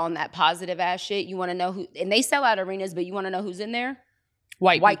that are on that positive ass shit. You want to know who? And they sell out arenas, but you want to know who's in there?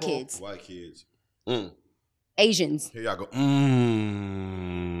 White kids. White kids. Asians. Here y'all go. Do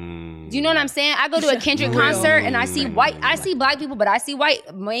you know what I'm saying? I go to a Kendrick concert and I see black people, but I see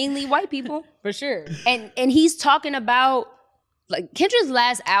mainly white people. For sure. And he's talking about like Kendrick's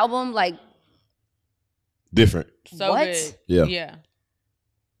last album, like different. So what? Good. Yeah.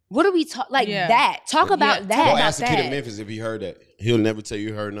 What are we talking that? Talk about that. Go ask the kid in Memphis if he heard that. He'll never tell you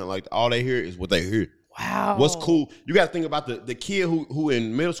he heard nothing like that. All they hear is what they hear. Wow. What's cool? You got to think about the kid who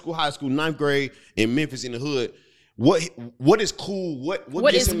in middle school, high school, 9th grade in Memphis in the hood. What is cool? What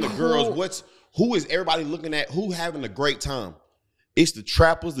gets him the girls? Who is everybody looking at? Who having a great time? It's the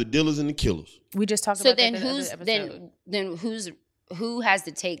trappers, the dealers, and the killers. We just talked about that. Who has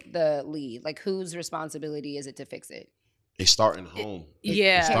to take the lead? Like, whose responsibility is it to fix it? It's starting home.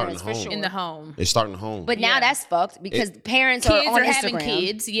 It's starting home. Sure. In the home. It's starting home. But now that's fucked because parents are on Instagram. Having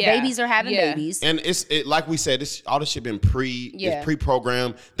kids. Yeah. Babies are having babies. And it's like we said, all this shit been it's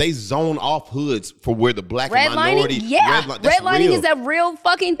pre-programmed. They zone off hoods for where the black and minority. Redlining is a real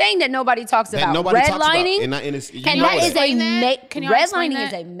fucking thing that nobody talks about. Redlining. Redlining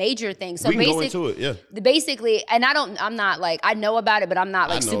is a major thing. So we can go into it, yeah. Basically, and I'm not like, I know about it, but I'm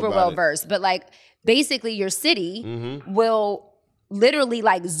not like super well versed. But like, basically your city will literally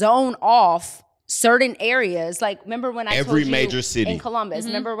like zone off certain areas. Like, remember when I told you major city in Columbus,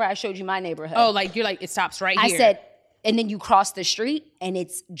 remember where I showed you my neighborhood? Oh, like you're like, it stops right here. I said, and then you cross the street and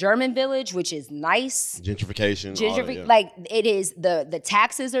it's German Village, which is nice. Gentrification. Like it is, the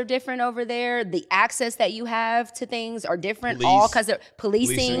taxes are different over there. The access that you have to things are different. All because of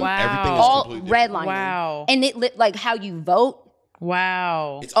policing. Wow. Everything is all redlining. Wow. And it like how you vote.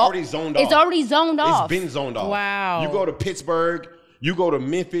 Wow. It's already zoned off. It's already zoned off. It's been zoned off. Wow. You go to Pittsburgh, you go to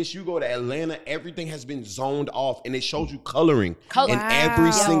Memphis, you go to Atlanta, everything has been zoned off. And it shows you coloring. In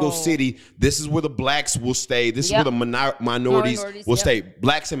every single city. This is where the blacks will stay. This is where the minorities will stay.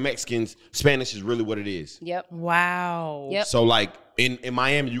 Blacks and Mexicans, Spanish is really what it is. Yep. Wow. Yep. So like in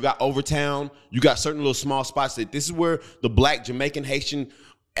Miami, you got Overtown, you got certain little small spots that this is where the black, Jamaican, Haitian,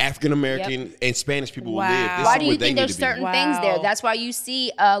 African American and Spanish people will live. This why is do you think there's certain things there? That's why you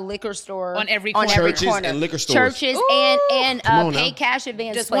see a liquor store on every corner. Churches and liquor stores. Churches and pay cash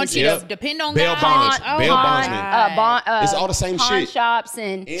advance just places. Want you to depend on bail God. bondsmen. It's all the same pawn shit. shops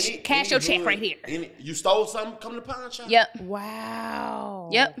and cash your check right here. You stole something? Come to the pawn shop. Yep.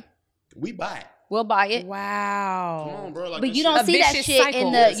 Wow. Yep. We buy it. We'll buy it. Wow. Come on, bro. Like, but you don't see that shit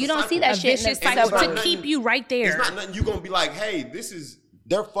in the. You don't see that shit in the cycle to keep you right there. It's not nothing you gonna be like, hey, this is.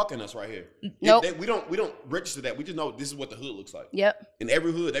 They're fucking us right here. Nope. We don't register that. We just know this is what the hood looks like. Yep. In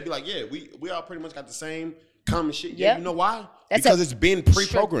every hood, they be like, yeah, we all pretty much got the same common shit. Yeah, you know why? That's because it's been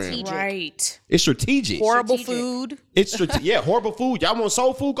pre-programmed. Strategic. Right. It's strategic. Horrible food. It's horrible food. Y'all want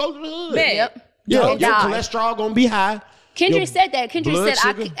soul food? Go to the hood. Yep. Yeah, your cholesterol gonna be high. Kendrick said that. Kendrick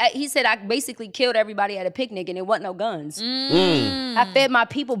said, he said, I basically killed everybody at a picnic and it wasn't no guns. I fed my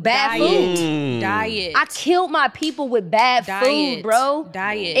people bad food. Diet. I killed my people with bad food, bro.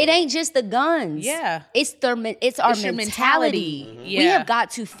 Diet. It ain't just the guns. Yeah. It's our mentality. Mm-hmm. We have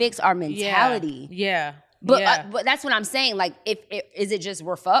got to fix our mentality. Yeah. But that's what I'm saying. Like, is it just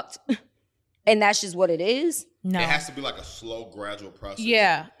we're fucked? And that's just what it is? No. It has to be like a slow, gradual process.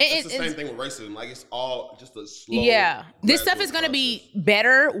 Yeah. It's the same thing with racism. Like, it's all just a slow, this stuff is going to be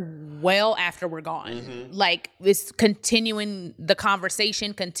better well after we're gone. Mm-hmm. Like, it's continuing the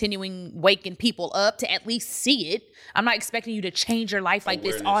conversation, continuing waking people up to at least see it. I'm not expecting you to change your life like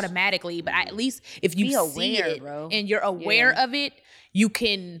this automatically, but at least if you see it and you're aware of it, you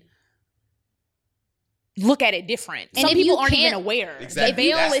can look at it different. And some people aren't even aware. Exactly. The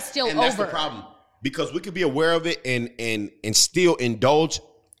veil is still over. That's the problem. Because we could be aware of it and still indulge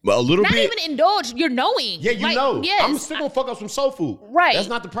a little bit. Not even indulge, you're knowing. Yeah, you know. Yes. I'm still gonna fuck up some soul food. Right. That's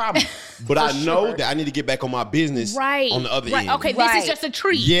not the problem. But I know that I need to get back on my business on the other end. Okay, this is just a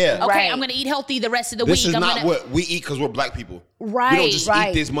treat. Yeah. Okay, I'm gonna eat healthy the rest of the week. This is not what we eat because we're black people. Right. We don't just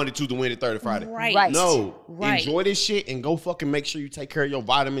eat this Monday, Tuesday, Wednesday, Thursday, Friday. Right. No. Enjoy this shit and go fucking make sure you take care of your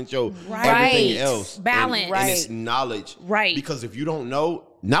vitamins, your everything else. Balance. And it's knowledge. Right. Because if you don't know,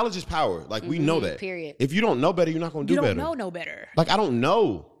 knowledge is power. Like, we know that. Period. If you don't know better, you're not going to do better. You don't know no better. Like, I don't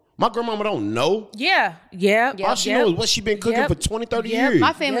know. My grandmama don't know. Yeah. All she knows is what she been cooking for 20, 30 years.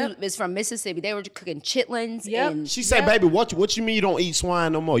 My family is from Mississippi. They were cooking chitlins. And she said, baby, what you mean you don't eat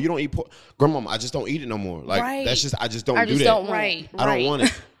swine no more? You don't eat pork? Grandmama, I just don't eat it no more. Like, that's just, I just don't do that. Don't I don't want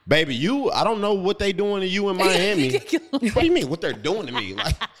it. Baby, I don't know what they doing to you in Miami. What do you mean, what they're doing to me?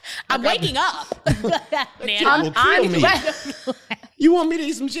 Like, I'm waking up. I'm me. You want me to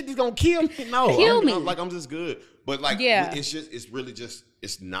eat some shit that's gonna kill me? No. Kill me. I'm just good. But like,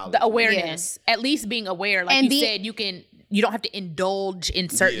 it's knowledge. The awareness. At least being aware. Like you said, you don't have to indulge in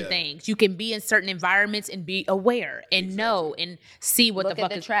certain things. You can be in certain environments and be aware and know and see what the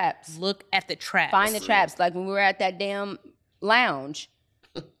fuck is. Traps. Look at the traps. Find the traps. Like when we were at that damn lounge.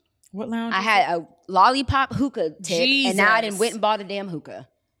 What lounge? I had a lollipop hookah tip, and now I went and bought a damn hookah.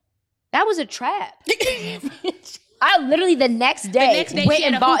 That was a trap. I literally the next day went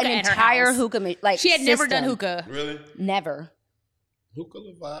and bought an entire hookah. Like, she had never done hookah. Really? Never. Hookah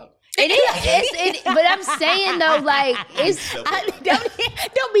vibe. It is. But I'm saying though, like, it's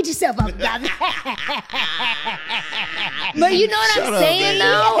don't beat yourself up about that. But you know what I'm saying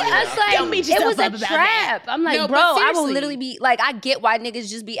though? It's like, don't beat yourself it was a trap. I'm like, bro, I will literally be like, I get why niggas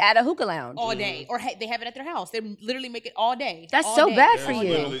just be at a hookah lounge all day, or they have it at their house. They literally make it all day. That's so bad for you.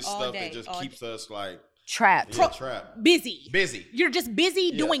 Literally stuff that just keeps us like Trap. Trap. Busy. You're just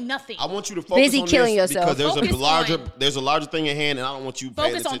busy doing nothing. I want you to focus busy on killing this yourself. Because there's a larger thing at hand, and I don't want you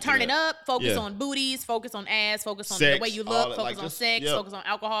focus on turning up. Focus on booties. Focus on ass. Focus on the way you look. Focus on sex. Focus on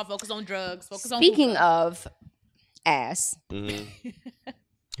alcohol. Focus on drugs. Focus on. Speaking of ass,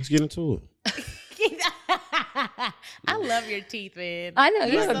 let's get into it. I love your teeth, man. I know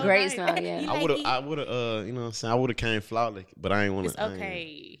you have a great smile. Yeah, I would have, you know what I'm saying? I would have came flawless, but I ain't want to. It's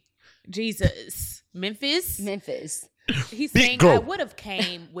okay. Jesus, Memphis. He's Big saying go. I would have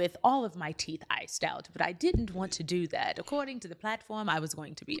came with all of my teeth iced out, but I didn't want to do that according to the platform I was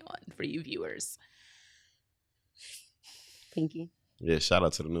going to be on for you viewers. Pinky. Yeah, shout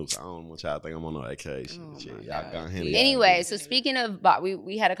out to the news. I don't want y'all to think I'm on no vacation. Y'all got him. Anyway, so speaking of,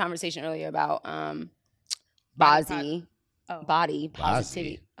 we had a conversation earlier about body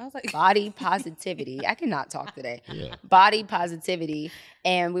positivity. I was like, body positivity. I cannot talk today. Yeah. Body positivity,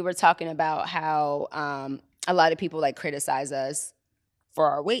 and we were talking about how a lot of people like criticize us for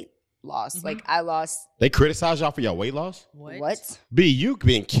our weight loss. Mm-hmm. Like I lost. They criticize y'all for your weight loss? What? B, you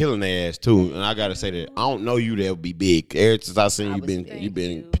been killing their ass too, and I gotta say that I don't know you that would be big. Ever since I seen you been petite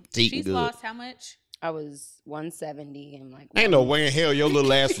and good. She's lost how much? I was 170 and like. Ain't no way in hell your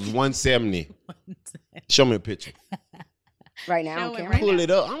little ass was 170. Show me a picture. Right now, pull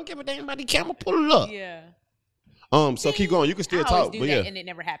it up. I don't give a damn about the camera. Pull it up. Yeah. So keep going. You can still talk, but and it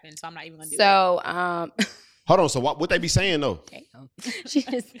never happened, so I'm not even gonna do it. So, hold on. So what they be saying though?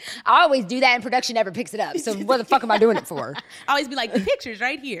 I always do that, and production never picks it up. So what the fuck am I doing it for? I always be like, the picture's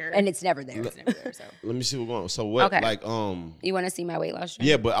right here, and it's never there. So let me see what's going on. So what? Okay. Like you want to see my weight loss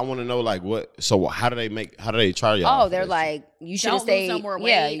journey? Yeah, but I want to know like what. So how do they charge y'all? Oh, they're like, you should have stayed. No more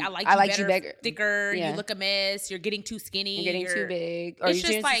weight. Yeah, I like you better, thicker. Yeah. You look a mess. You're getting too skinny. You're getting too big. Or it's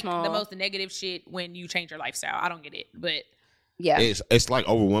just like the most negative shit when you change your lifestyle. I don't get it, but yeah, it's like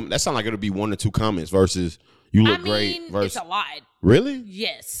overwhelming. That sounds like it'll be 1 or 2 comments versus. You look great. It's a lot. Really?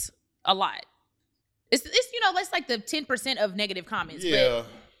 Yes, a lot. It's it's like the 10% of negative comments. Yeah. But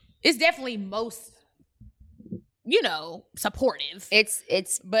it's definitely most, supportive.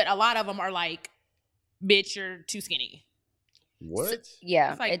 It's but a lot of them are like, bitch, you're too skinny. What?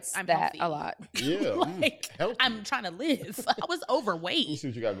 Yeah, it's that healthy. A lot. Yeah. I'm trying to live. I was overweight. Let me see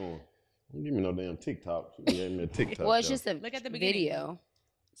what you got going. Don't give me no damn TikTok. Give me a TikTok. Well, it's just a look at the video.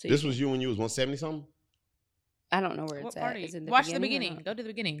 So this was you when you was 170 something? I don't know where it's at. Is it Watch the beginning. Go to the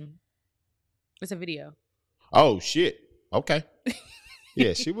beginning. It's a video. Oh shit. Okay.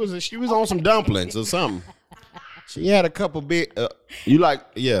 Yeah, she was on some dumplings or something. She had a couple big. You like?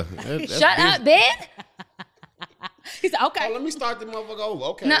 Yeah. Shut up, Ben. He said, "Okay." Oh, let me start the motherfucker over.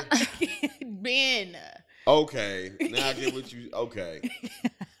 Okay. No. Ben. Okay. Now I get what you. Okay.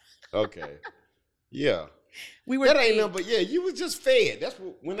 Okay. Yeah. That ain't nothing. But yeah, you was just fed. That's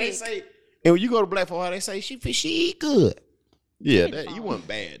what when they say. And when you go to Black folk, they say she eat good. Yeah, you wasn't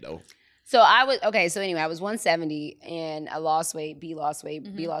bad though. So I was okay. So anyway, I was 170 and I lost weight. B lost weight.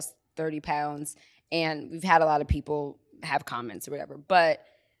 Mm-hmm. B lost 30 pounds. And we've had a lot of people have comments or whatever. But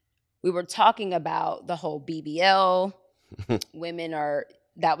we were talking about the whole BBL.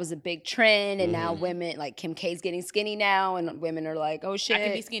 That was a big trend, and now women like Kim K's getting skinny now, and women are like, "Oh shit, I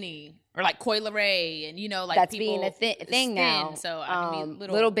can be skinny," or like Coi Leray, and like that's people being a thing now. So I can be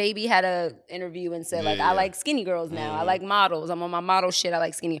Little Baby had a interview and said I like skinny girls now. I like models. I'm on my model shit. I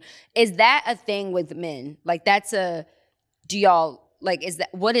like skinny. Is that a thing with men? Like that's a? Do y'all like? Is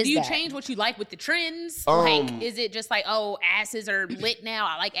that what is? Do you that? change what you like with the trends? Like, is it just like asses are lit now?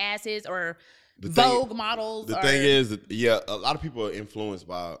 I like asses or. Vogue models. The thing is, that, a lot of people are influenced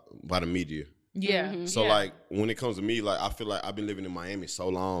by the media. Yeah. Mm-hmm. So like when it comes to me, like I feel like I've been living in Miami so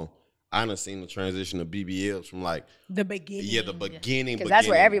long. I done seen the transition of BBLs from like the beginning. Yeah, the beginning. Because that's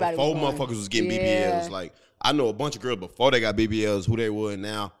where everybody before was motherfuckers was getting BBLs. Like I know a bunch of girls before they got BBLs who they were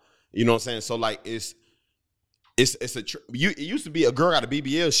now. You know what I'm saying? So like it used to be a girl got a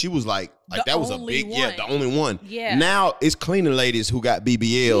BBL. She was like that was a big one. The only one. Yeah. Now it's cleaning ladies who got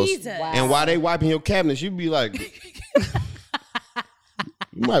BBLs. Jesus. Wow. And while they wiping your cabinets, you be like,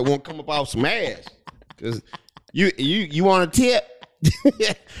 you might want to come up off some ass because you want a tip.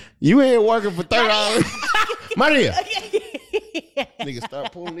 You ain't working for $30. Money. Nigga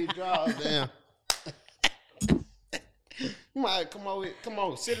start pulling these drawers down. You might come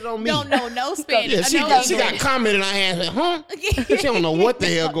on, sit it on me. No Spanish. Yeah, she got commented on her ass, huh? She don't know what the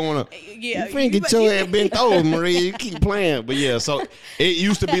hell going on. Yeah, you finna get your ass bent over, Maria. You keep playing. But yeah, so it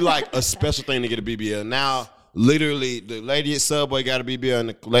used to be like a special thing to get a BBL. Now, literally, the lady at Subway got a BBL and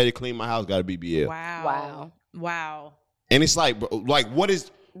the lady clean my house got a BBL. Wow. And it's like, what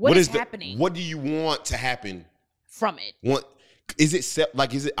is happening? What do you want to happen from it? is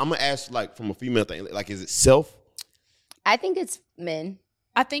it I'm gonna ask like from a female thing, like is it self? I think it's men.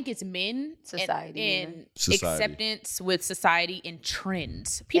 I think it's men, society, and acceptance with society and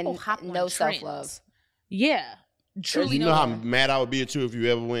trends. People hop on no trends. Self-love. Yeah. Truly, you know how mad I would be at you if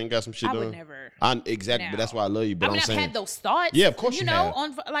you ever went and got some shit done. I would never. Exactly, but that's why I love you. But I'm saying, I've had those thoughts. Yeah, of course you know, have.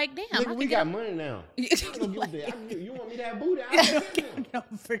 on like, damn, nigga, we got money now. You want me to have booty? No,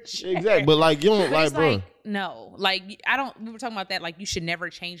 for sure. Exactly, but like you don't like, bro. Like, no, like I don't. We were talking about that. Like you should never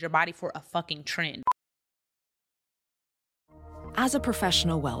change your body for a fucking trend. As a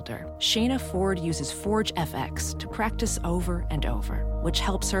professional welder, Shayna Ford uses Forge FX to practice over and over, which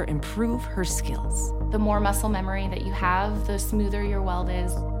helps her improve her skills. The more muscle memory that you have, the smoother your weld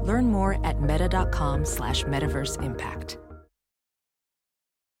is. Learn more at meta.com/metaverseimpact.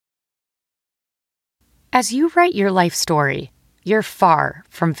 As you write your life story, you're far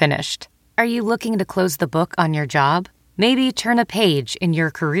from finished. Are you looking to close the book on your job? Maybe turn a page in your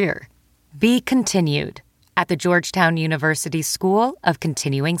career? Be continued at the Georgetown University School of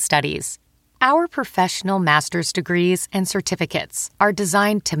Continuing Studies. Our professional master's degrees and certificates are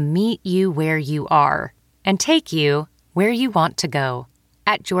designed to meet you where you are and take you where you want to go.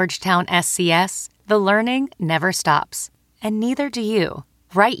 At Georgetown SCS, the learning never stops, and neither do you.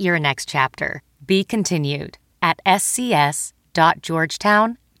 Write your next chapter. Be continued at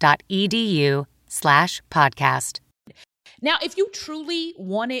scs.georgetown.edu/podcast. Now, if you truly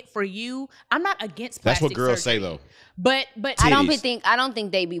want it for you, I'm not against plastic surgery. That's what girls say, though. But I don't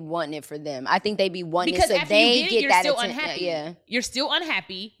think they be wanting it for them. I think they be wanting it so they get that attention. Unhappy. Yeah, you're still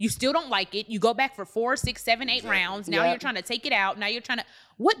unhappy. You still don't like it. You go back for 4, 6, 7, 8 rounds. Now you're trying to take it out. Now you're trying to.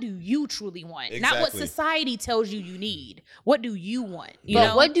 What do you truly want? Exactly. Not what society tells you need. What do you want? You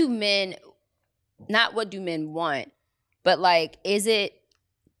know? What do men? Not what do men want, but like, is it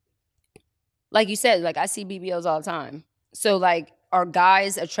like you said? Like I see BBLs all the time. So like, are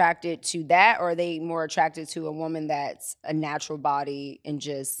guys attracted to that, or are they more attracted to a woman that's a natural body and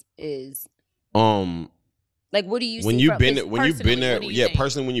just is? Like, what do you when see you've been there? When you've been there,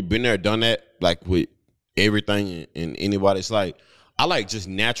 personally, when you've been there, done that, like with everything and anybody, it's like I like just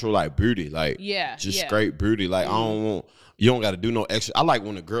natural like beauty, like straight beauty. Like I don't want you don't got to do no extra. I like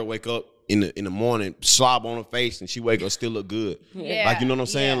when a girl wake up in the morning, slob on her face, and she wake up still look good. Yeah, like you know what I'm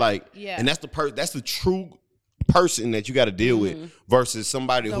saying, and that's the true person that you got to deal with versus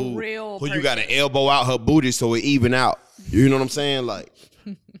somebody who you got to elbow out her booty so it even out. You know what I'm saying? Like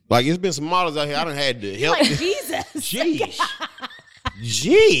it's been some models out here I done had to help. Like Jesus. Jeez.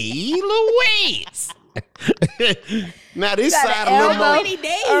 Gee Louise. Now this side a little more. Many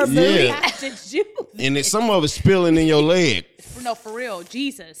days. And then some of it spilling in your leg. No, for real.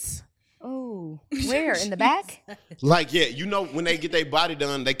 Jesus. Oh, where? In the back? Like, yeah, you know, when they get their body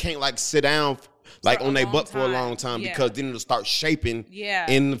done, they can't like sit down like on their butt for a long time because then it'll start shaping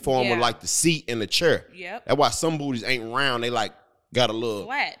in the form of like the seat and the chair. Yep. That's why some booties ain't round. They like got a little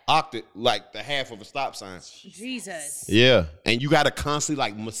flat, octave, like the half of a stop sign. Jesus. Yeah, and you got to constantly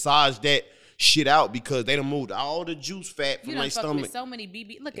like massage that shit out because they done moved all the juice fat from their stomach. With so many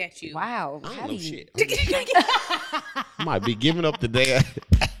BB. Look at you. Wow. I don't know shit. Might be giving up today.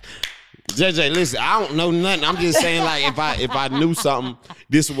 JJ, listen, I don't know nothing. I'm just saying, like, if I knew something,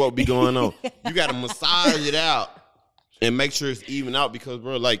 this is what be going on. You got to massage it out and make sure it's even out because,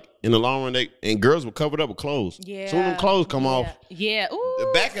 bro, like, in the long run, girls were covered up with clothes. Yeah. So when them clothes come off, ooh,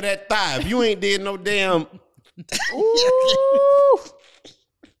 the back of that thigh, if you ain't did no damn. Ooh.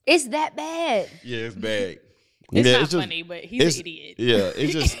 It's that bad. Yeah, it's bad. It's not funny, but he's an idiot. Yeah,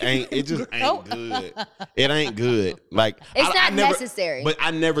 it just ain't good. It ain't good. Like it's not necessary. But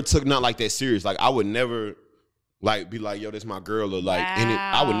I never took nothing like that serious. Like I would never like be like, yo, this my girl or like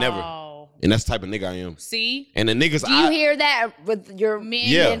I would never. And that's the type of nigga I am. See? And the niggas do you hear that with your men?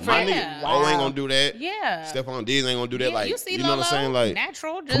 Yeah, my nigga. Wow. Ain't gonna do that. Yeah. Stephon Diggs ain't gonna do that. Yeah, like you see know what I'm saying? Like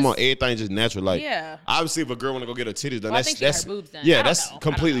natural. Come on, everything just natural. Like obviously if a girl wanna go get her titties done, that's her boobs done. Yeah, that's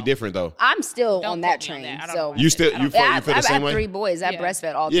completely different though. I'm still on that train. So you feel the same way? I have 3 boys. I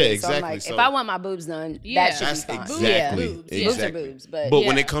breastfed all day. Exactly. So I'm like, if I want my boobs done, that should be fine. Exactly. Boobs are boobs. But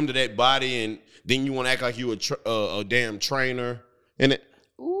when it come to that body and then you wanna act like you a damn trainer and it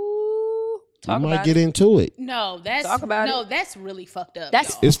Talk you might get into it. No, that's really fucked up.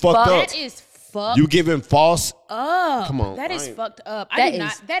 It's fucked up. That is fucked. You giving false up. Come on. That is fucked up. I do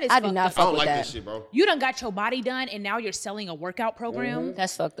not fuck I don't like that shit, bro. You done got your body done and now you're selling a workout program.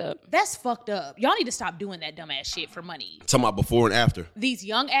 That's fucked up. That's fucked up. Y'all need to stop doing that dumbass shit for money. Talking about before and after. These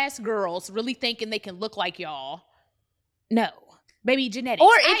young ass girls really thinking they can look like y'all. No. Baby, genetics.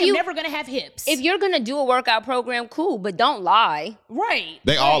 Or if I'm never going to have hips. If you're going to do a workout program, cool, but don't lie. Right.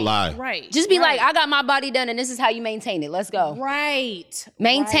 They all lie. Right. Just be like, I got my body done and this is how you maintain it. Let's go. Right.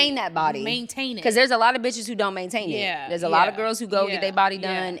 Maintain that body. Maintain it. Because there's a lot of bitches who don't maintain it. Yeah. There's a lot of girls who go get their body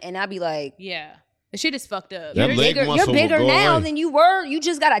done and I'll be like. Yeah. The shit is fucked up. You're bigger now than you were. You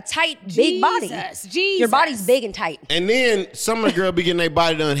just got a tight, big body. Jesus. Your body's big and tight. And then some of the girls be getting their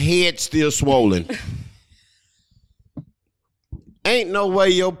body done, head still swollen. Ain't no way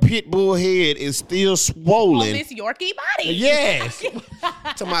your pit bull head is still swollen. On this Yorkie body. Yes.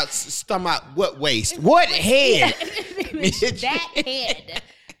 Talking about what waist? What head? That head.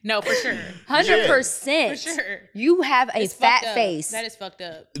 No, for sure. 100%. For sure. You have a fat face. That is fucked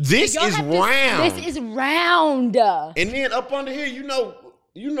up. This is round. This is round. And then up under here, you know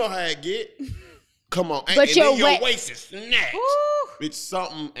how it get. Come on. But and then your waist is snatched. Bitch,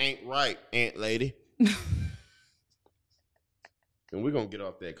 something ain't right, Aunt Lady. And we're going to get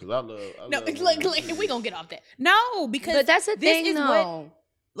off that because I love we're going to get off that. No, because but that's the thing, though.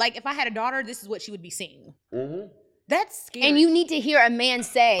 Like, if I had a daughter, this is what she would be seeing. Mm-hmm. That's scary. And you need to hear a man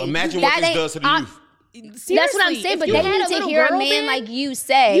say. Imagine what this does to the youth. Seriously, that's what I'm saying, but they need to hear a man like you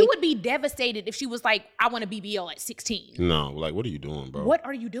say. You would be devastated if she was like, I want a BBL at 16. No, like, what are you doing, bro? What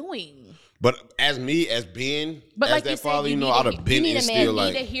are you doing? But as Ben, but as like that father, I'd have been and still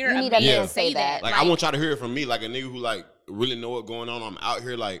like. You need to hear a man say that. Like, I want y'all to hear it from me, like a nigga who like really know what's going on. I'm out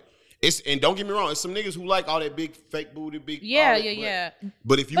here like. And don't get me wrong, it's some niggas who like all that big fake booty, big. Yeah.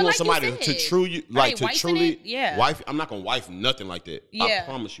 But if you want somebody to truly, wife, I'm not gonna wife nothing like that. Yeah. I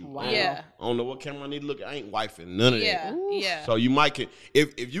promise you. Wow. I don't know what camera I need to look at. I ain't wifing none of that. Yeah. So you might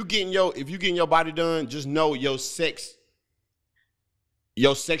if you getting your body done, just know your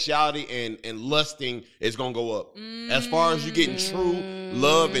sexuality and lusting is gonna go up. As far as you getting true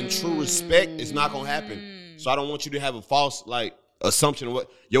love and true respect, it's not gonna happen. So I don't want you to have a false assumption of what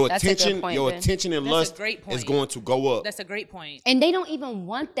your attention and lust is going to go up. That's a great point. And they don't even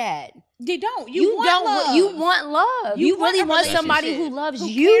want that. They don't. You want love. You really want somebody who loves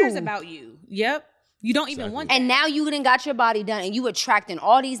you. Who cares about you. Yep. You don't even want that. And now you done got your body done and you attracting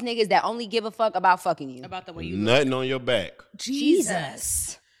all these niggas that only give a fuck about fucking you. About the way you Nothing on your back.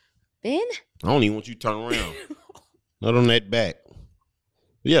 Jesus. Ben? I don't even want you to turn around. Not on that back.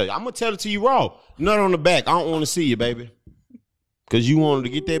 Yeah, I'm going to tell it to you raw. Not on the back. I don't want to see you, baby. Because you wanted to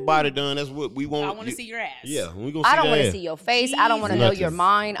get that body done. That's what we want. I want to see your ass. Yeah, we gonna see I don't want to see your face. Jesus. I don't want to know your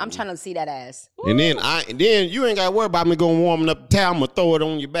mind. I'm trying to see that ass. And then you ain't got to worry about me going warming up the towel. I'm going to throw it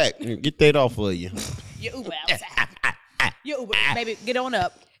on your back and get that off of you. Your Uber outside. Your Uber, baby, get on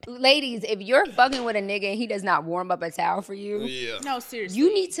up. Ladies, if you're fucking with a nigga and he does not warm up a towel for you, no, seriously,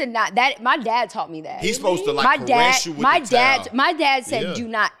 you need to not. That my dad taught me that. He's supposed to caress you with the towel. My dad said, do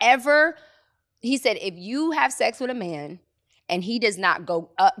not ever. He said, if you have sex with a man and he does not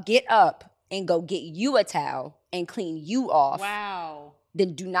get up and go get you a towel and clean you off,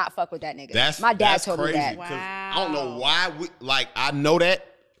 then do not fuck with that nigga. My dad told me that. Wow. I don't know why I know that.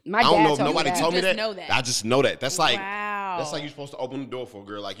 My dad I don't know if told nobody me that. told me that. Know that. I just know that. That's like that's like you're supposed to open the door for a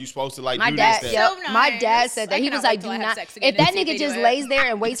girl. Like you're supposed to do dad, this. So nice. My dad said that. He was like, do not. If that nigga just lays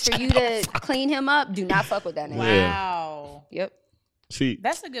there and waits for you to clean him up, do not fuck with that nigga. Wow. Yep. See,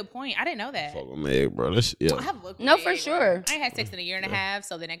 that's a good point. I didn't know that. Fuck with Meg, bro. I have no, for sure. I ain't had sex in a year and a half.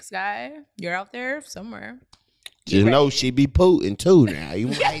 So the next guy, you're out there somewhere. Just know she be Putin too now. You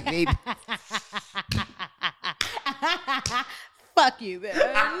right, baby. Fuck you, Ben.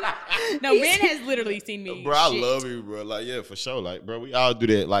 No, Ben has literally seen me. Bro, I love you, bro. Like, yeah, for sure. Like, bro, we all do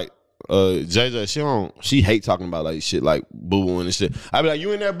that. Like, JJ, she hate talking about like shit like boo-booing and shit. I be like,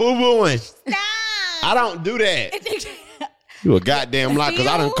 you in there boo-booing? Stop. I don't do that. You a goddamn lie because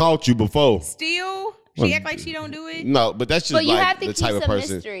I done caught you before. Still? She act like she don't do it? No, but that's just like the type of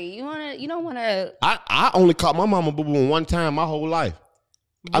person. But you have to keep some mystery. You don't want to. I only caught my mama boo-booing one time my whole life.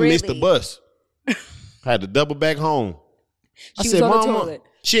 Really? I missed the bus. I had to double back home. I said, Mama,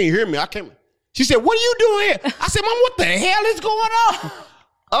 she ain't hear me. I came. She said, what are you doing here? I said, Mom, what the hell is going on?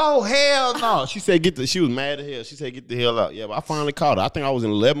 Oh, hell no. She said, she was mad as hell. She said, get the hell out. Yeah, but I finally caught her. I think I was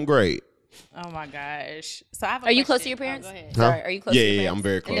in 11th grade. Oh, my gosh. So I have Are you close to your parents? Go ahead. Sorry, are you close to your parents? Yeah, I'm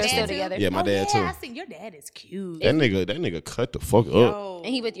very close. And they're still together? Yeah, my dad too. I think your dad is cute. That nigga cut the fuck up.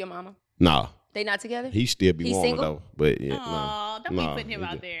 And he with your mama? Nah. They not together? He still be wanting single? though. But yeah, don't be putting him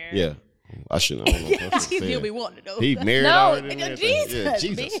out there. Yeah. I shouldn't have. He still be wanting though. He married already. Jesus. Yeah,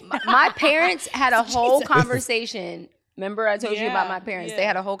 Jesus. My parents had a whole conversation. Remember I told you about my parents? They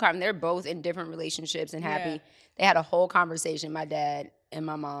had a whole conversation. They're both in different relationships and happy. Yeah. They had a whole conversation, my dad and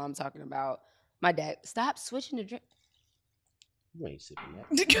my mom, talking about my dad. Stop switching the drink. You ain't sipping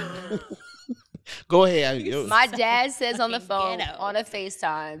that. Go ahead. My dad says on the phone, on a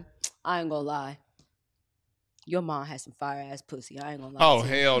FaceTime, I ain't gonna lie. Your mom has some fire-ass pussy. I ain't gonna lie. Oh,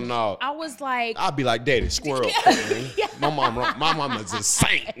 hell no. I was like... I'd be like, Daddy, squirrel. My mama's a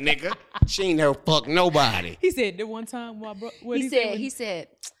saint, nigga. She ain't never fucked nobody. He said, the one time... He said,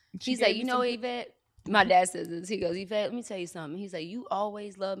 you know, Yvette... My dad says this. He goes, Yvette, let me tell you something. He's like, you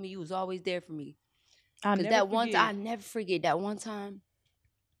always loved me. You was always there for me. Because that one time, I never forget that one time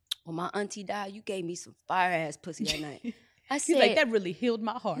when my auntie died, you gave me some fire-ass pussy that night. I said, he's like, that really healed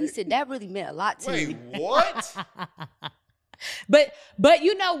my heart. He said, that really meant a lot to me. Wait, what? But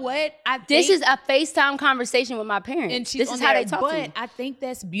you know what? This is a FaceTime conversation with my parents. And this is how they talk to me. But I think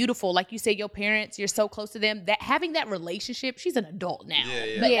that's beautiful. Like you said, your parents, you're so close to them. That having that relationship, she's an adult now.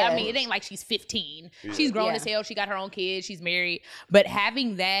 But I mean, it ain't like she's 15. Yeah. She's grown as hell. She got her own kids. She's married. But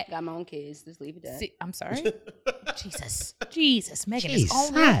having that... Got my own kids. Just leave it at that. I'm sorry? Jesus. Megan is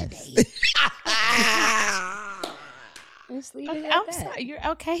on there today. Just leave it at I'm that. sorry. You're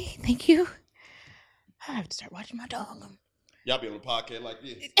okay. Thank you. I have to start watching my dog. Y'all be on a podcast like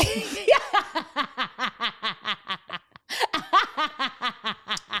this.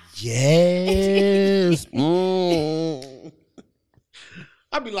 Yes.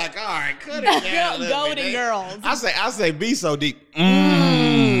 I'd be like, all right, cut it down. Golden girls. I say, be so deep.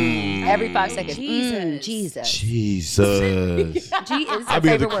 Every 5 seconds. Jesus. Jesus. I be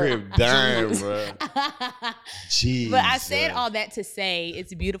at the crib dying, bro. Jesus. But I said all that to say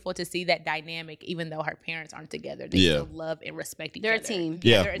it's beautiful to see that dynamic, even though her parents aren't together. They still love and respect each other. They're a team.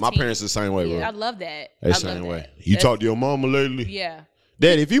 Yeah, my parents are the same way, bro. I love that. They same way. You talk to your mama lately? Yeah.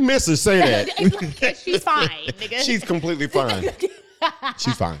 Daddy, if you miss her, say that. She's fine, nigga. She's completely fine.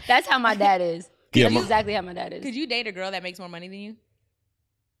 She's fine. That's how my dad is. Yeah, That's exactly how my dad is. Could you date a girl that makes more money than you?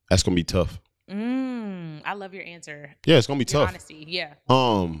 That's gonna be tough. I love your answer. Yeah, it's gonna be tough. Honesty, yeah.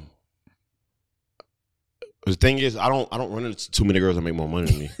 The thing is, I don't run into too many girls that make more money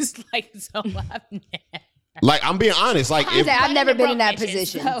than me. It's like so. Like I'm being honest. Like I've never been in that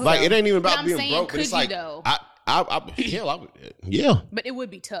position. Like it ain't even about being saying, broke. But it's like though? yeah. But it would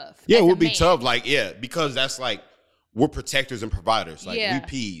be tough. Yeah, it would be tough. Like because that's like we're protectors and providers. Like we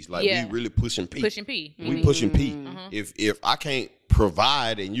P's. Like we really pushing P. Pushing P. We pushing P. If I can't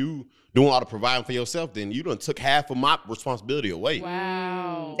provide and you doing all the providing for yourself, then you done took half of my responsibility away.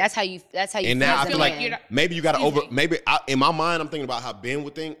 Wow. That's how you. And now I feel like maybe you got to in my mind, I'm thinking about how Ben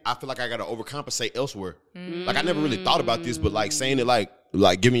would think. I feel like I got to overcompensate elsewhere. Like I never really thought about this, but like saying it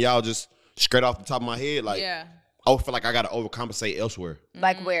like giving y'all just straight off the top of my head, like I feel like I got to overcompensate elsewhere.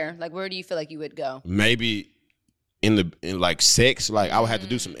 Like where? Like where do you feel like you would go? Maybe in like sex, like I would have to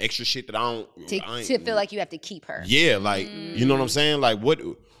do some extra shit that I to feel like you have to keep her. Yeah, like you know what I'm saying? Like what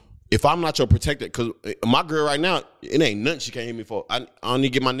if I'm not your protector? Because my girl right now, it ain't nothing she can't hit me for. I don't need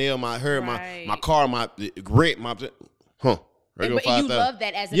to get my nail, my hair, my car, my rent, But you love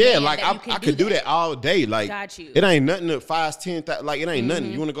that as a man. Like I could do that all day. Like got you. It ain't nothing to 5, 10, like it ain't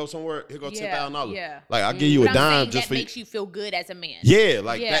nothing. You want to go somewhere? Here go $10,000. Yeah. Like I'll give you a dime just for that makes you feel good as a man. Yeah,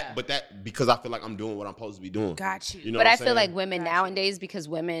 like that. But that because I feel like I'm doing what I'm supposed to be doing. Got you. You know but I feel like women nowadays, because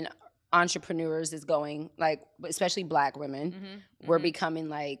women entrepreneurs is going like, especially Black women, we're becoming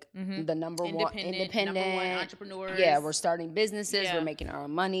like the number one independent entrepreneurs. Yeah, we're starting businesses, we're making our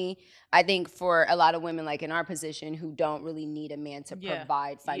own money. I think for a lot of women like in our position who don't really need a man to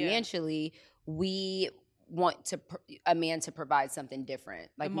provide financially, we want a man to provide something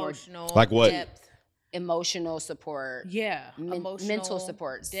different, like emotional, more, like what? Depth. Emotional support, mental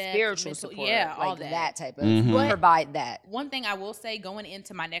support, depth, spiritual support, all like that type of provide that. One thing I will say, going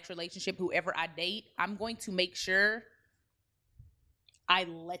into my next relationship, whoever I date, I'm going to make sure I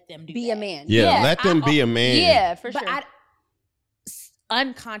let them be that. A man. Yeah, let them be a man. Yeah, for sure. But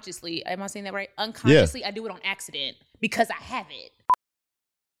unconsciously, am I saying that right? Unconsciously, I do it on accident because I have it.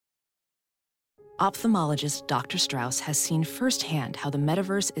 Ophthalmologist Dr. Strauss has seen firsthand how the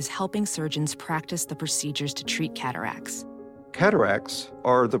metaverse is helping surgeons practice the procedures to treat cataracts. Cataracts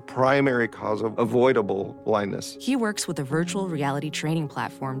are the primary cause of avoidable blindness. He works with a virtual reality training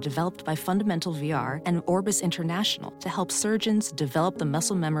platform developed by Fundamental VR and Orbis International to help surgeons develop the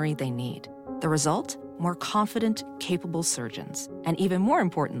muscle memory they need. The result? More confident, capable surgeons. And even more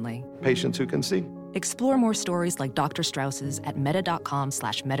importantly, patients who can see. Explore more stories like Dr. Strauss's at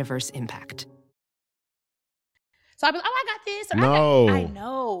meta.com/metaverseimpact. So I'll be like, oh, I got this. Or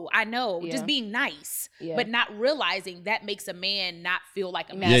No. I know. Yeah. Just being nice. Yeah. But not realizing that makes a man not feel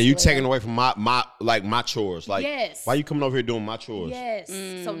like a man. Yeah, you taking away from my chores. Like, yes. Why you coming over here doing my chores? Yes.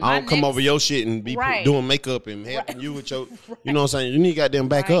 So I don't come over your shit and be doing makeup and helping you with your, you know what I'm saying? You need goddamn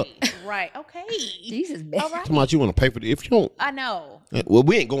back up. Right. Okay. Jesus, All right. Talking about you want to pay for it. If you don't. I know. Well,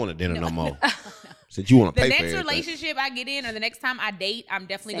 we ain't going to dinner no more. Since you want to The pay for next everything. relationship I get in or the next time I date, I'm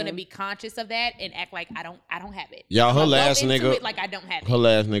definitely going to be conscious of that and act like I don't have it. Y'all, her last nigga. Like I don't have her it.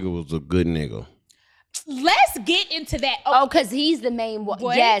 last nigga was a good nigga. Let's get into that. Oh, because he's the main one.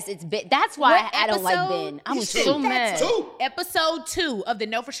 What? Yes, it's Ben. That's why I don't like episode? Ben. I was so mad. Episode 2 of the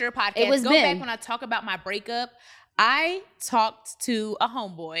Know For Sure podcast. It was Go Ben. back when I talk about my breakup. I talked to a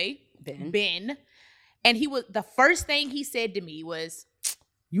homeboy, Ben, and he was the first thing he said to me was,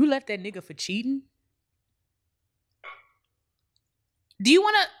 "You left that nigga for cheating?" Do you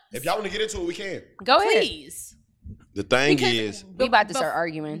want to? If y'all want to get into it, we can. Go ahead. Please. The thing is, We about to start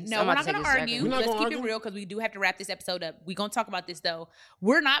arguing. No, we're not going to argue. We're not Let's gonna keep argue. it real because we do have to wrap this episode up. We're going to talk about this though.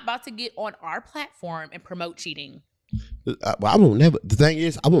 We're not about to get on our platform and promote cheating. I won't never. The thing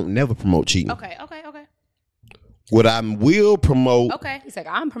is, I won't never promote cheating. Okay. What I will promote He's like,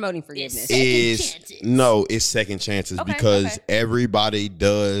 I'm promoting forgiveness. is it's second chances because everybody's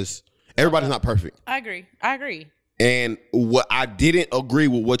not perfect. I agree. And what I didn't agree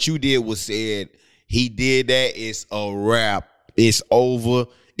with what you did was said he did that. It's a wrap. It's over.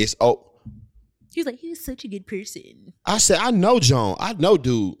 It's over. He was like, he's such a good person. I said, I know John. I know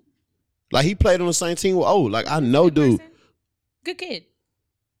dude. Like he played on the same team with O. Like I know dude. Person. Good kid.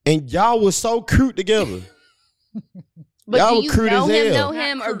 And y'all was so cute together. But y'all do were you crude know as him, hell. know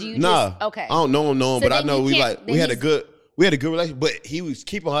him, or do you Nah, just okay? I don't know him, So but I then know you can't- we had a good relationship. But he was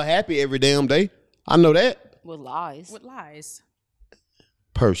keeping her happy every damn day. I know that With lies. With lies.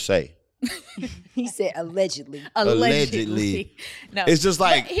 per se. He said allegedly. Allegedly. No, It's just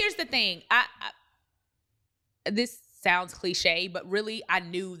like but here's the thing. I this sounds cliche, but really, I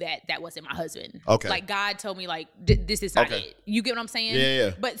knew that wasn't my husband. Okay. Like God told me, like this is not it. You get what I'm saying?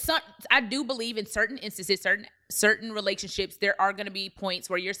 Yeah. But I do believe in certain instances, certain relationships, there are going to be points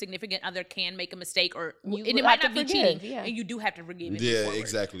where your significant other can make a mistake, and it might not be cheating, and you do have to forgive. And move forward.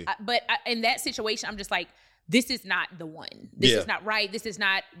 Exactly. But in that situation, I'm just like, this is not the one. This is not right. This is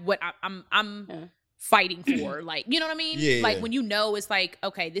not what I'm fighting for. Like, you know what I mean? Yeah. Like when you know, it's like,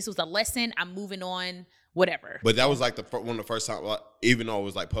 okay, this was a lesson. I'm moving on. Whatever. But that was like one of the first time, even though it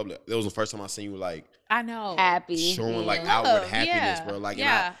was like public, that was the first time I seen you like I know happy, showing like outward happiness, bro. Like,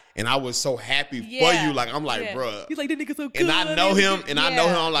 and I was so happy for you. Like, I'm like, bro. He's like, that nigga so good. And I know him,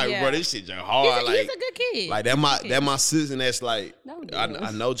 I'm like, bro, this shit just hard. He's a good kid. Like that my sister that's like,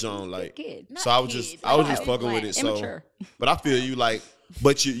 I know John. Like, so I was just fucking with it. So, but I feel you like,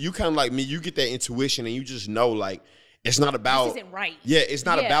 but you kind of like me. You get that intuition, and you just know like. It's not about. This isn't right. Yeah, it's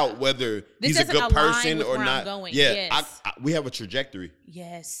not about whether he's a good person or not. Yeah, yes. we have a trajectory.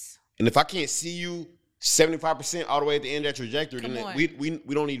 Yes. And if I can't see you 75% all the way at the end of that trajectory, then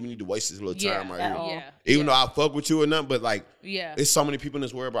we don't even need to waste this little time right here. Yeah. Even though I fuck with you or nothing, but like, there's so many people in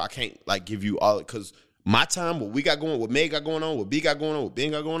this world, but I can't like give you all because my time, what we got going, what Meg got going on, what B got going on, what Ben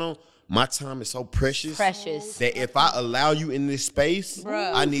got going on. My time is so precious. That if I allow you in this space,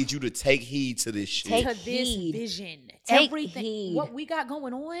 I need you to take heed to this shit. To this vision. Take everything. heed. What we got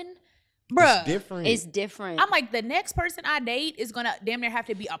going on, bruh. It's different. I'm like, the next person I date is gonna damn near have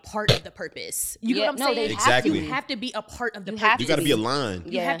to be a part of the purpose. You get what I'm saying? Exactly. You have to be a part of the purpose. You got to be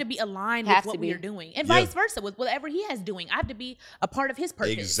aligned. You have to be aligned with what we are doing. And vice versa with whatever he has doing. I have to be a part of his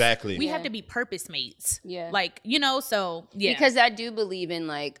purpose. Exactly. We have to be purpose mates. Yeah. Like, so yeah. Because I do believe in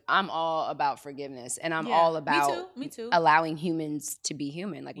like, I'm all about forgiveness and I'm all about me too. allowing humans to be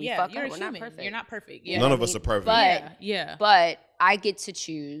human. Like we fuck you're up. We're human. not perfect. You're not perfect. Yeah. None of us are perfect. But yeah. But I get to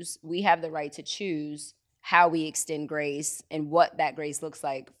choose. We have the right to choose how we extend grace and what that grace looks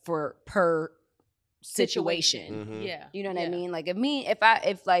like for per situation. Mm-hmm. Yeah. You know what I mean? Like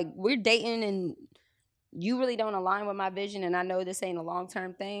if like we're dating and you really don't align with my vision and I know this ain't a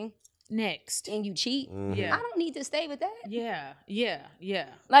long-term thing. Next. And you cheat. Yeah. I don't need to stay with that. Yeah.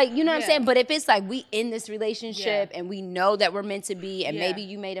 Like, you know what I'm saying? But if it's like we in this relationship and we know that we're meant to be and maybe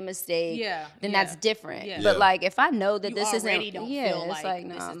you made a mistake, then that's different. Yeah. But like if I know that you this already isn't, don't feel it's like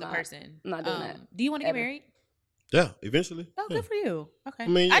no, this is I'm the not, person. I'm not doing that. Do you want to get married? Yeah, eventually. Oh, good for you. Okay. I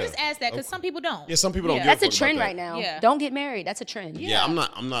mean, I just asked that because some people don't. Yeah, some people don't. That's a trend right now. Yeah. Don't get married. That's a trend. Yeah, I'm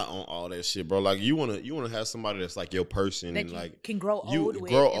not on all that shit, bro. Like you wanna have somebody that's like your person that and like can grow old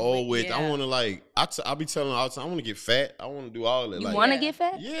with. Grow old with. I wanna like I be telling all the time. I wanna get fat. I wanna do all that. You like, wanna get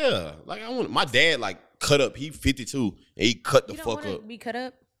fat? Yeah, like I want. My dad like cut up. He 52 and he cut the You don't fuck wanna up. be cut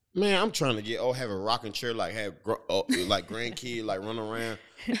up. Man, I'm trying to have a rocking chair, like have like grandkid, like run around,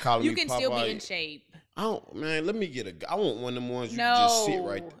 calling you me can Papa. still be in shape. I let me get I want one of them ones you can just sit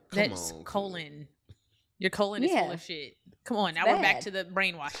right there. That's colon. Your colon is full of shit. Come on, now we're back to the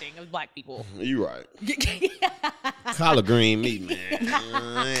brainwashing of black people. You right. Collard green meat, man.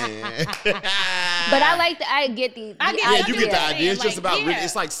 But I get the idea. You get the idea. It's just about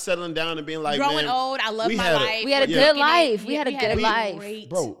it's like settling down and being like, growing old. I love my life. We had a good life. We had a good life.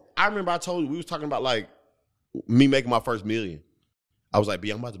 Bro, I remember I told you, we was talking about like me making my first million. I was like, B,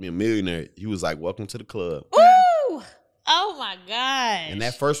 I'm about to be a millionaire. He was like, welcome to the club. Ooh! Oh my gosh. And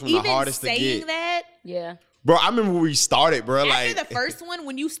that first one, the hardest to get. Saying that? Yeah. Bro, I remember when we started, bro. After the first one,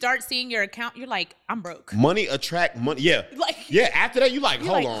 when you start seeing your account, you're like, I'm broke. Money attract money. Yeah. After that, you like,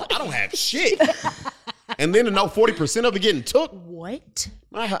 hold on. I don't have shit. And then to know 40% of it getting took. What?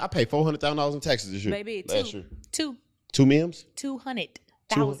 I paid $400,000 in taxes this year. Baby, last year. Two millions?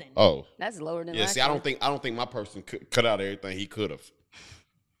 200,000. Oh. That's lower than last year. I don't think my person could cut out everything he could have.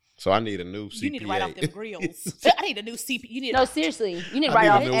 So I need a new CPA. You need to write off them grills. I need a new CPA. No, seriously. You need to write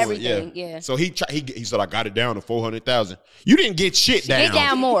off everything. Yeah. So he said, I got it down to 400,000. You didn't get shit down. Get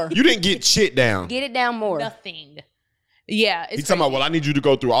down more. You didn't get shit down. Get it down more. Nothing. Yeah. He's talking about, well, I need you to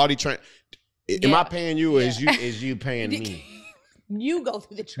go through all these Am I paying you or is you paying me? You go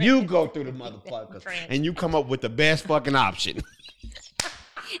through the training. You go through the motherfuckers. And you come up with the best fucking option.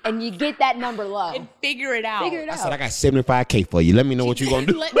 And you get that number low. And figure it out. I said, I got $75K for you. Let me know what you're going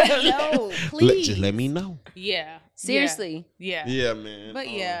to do. Let me know, please. Just let me know. Yeah. Seriously. Yeah. Yeah, man. But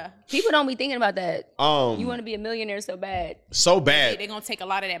people don't be thinking about that. You want to be a millionaire so bad. So bad. They're going to take a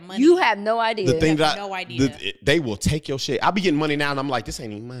lot of that money. You have no idea. The thing that no idea. They will take your shit. I be getting money now and I'm like, this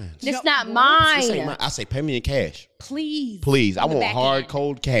ain't even mine. It's not mine. This ain't mine. I say, pay me in cash. Please. I want hard,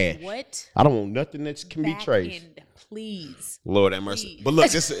 cold cash. What? I don't want nothing that can be traced. Please. Lord have mercy. But look,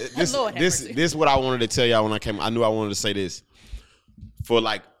 this is what I wanted to tell y'all when I came. I knew I wanted to say this. For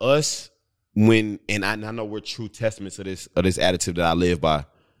like us, and I know we're true testaments of this attitude that I live by.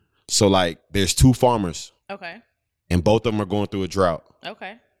 So like there's two farmers. Okay. And both of them are going through a drought.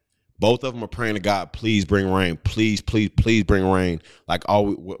 Okay. Both of them are praying to God, please bring rain. Please, please, please bring rain. Like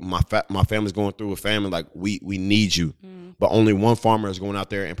my family's going through a famine. Like we need you. But only one farmer is going out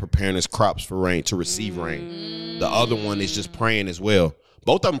there and preparing his crops for rain, to receive rain. The other one is just praying as well.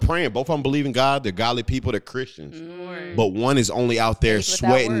 Both of them praying. Both of them believe in God. They're godly people. They're Christians. But one is only out there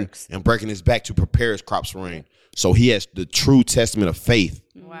sweating and breaking his back to prepare his crops for rain. So he has the true testament of faith.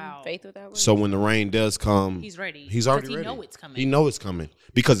 Wow. Faith without works. So when the rain does come, he's ready. He's already ready. He know it's coming. He know it's coming.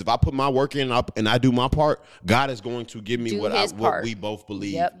 Because if I put my work in and I do my part, God is going to give me what we both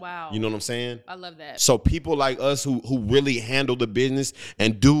believe. Yep. Wow. You know what I'm saying? I love that. So people like us who really handle the business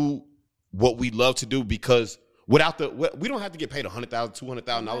and do what we love to do, because we don't have to get paid $100,000,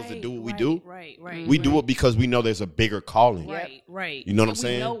 $200,000 to do what we do. Right. We do it because we know there's a bigger calling. Right. You know what I'm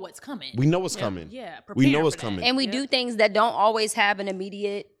saying? We know what's coming. We know what's coming. Yeah. We know what's coming. And we do things that don't always have an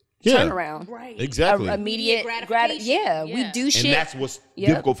immediate turnaround. Right. Exactly. Immediate gratification. We do shit. And that's what's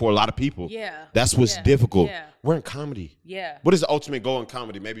difficult for a lot of people. Yeah. That's what's difficult. Yeah. We're in comedy. Yeah. What is the ultimate goal in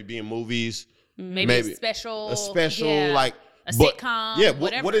comedy? Maybe be in movies. Maybe a special. Like a sitcom. Yeah.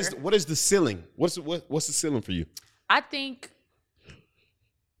 Whatever. What is the ceiling? What's the ceiling for you? I think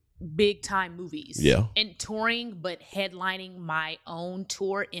big time movies. Yeah. And touring, but headlining my own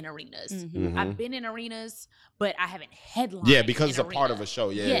tour in arenas. I've been in arenas, but I haven't headlined. Yeah, because it's a part of a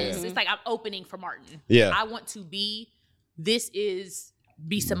show. Yeah. Yes. It's like I'm opening for Martin. Yeah. I want to be, this is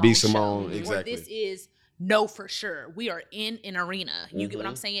B. Simone. B. Simone, show, exactly. Or this is No For Sure. We are in an arena. You get what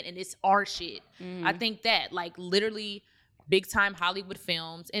I'm saying? And it's our shit. I think that, like, literally big time Hollywood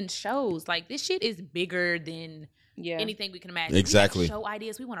films and shows, like, this shit is bigger than anything we can imagine. Exactly. We have show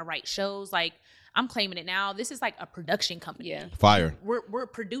ideas. We want to write shows. Like, I'm claiming it now. This is like a production company. Yeah. Fire. We're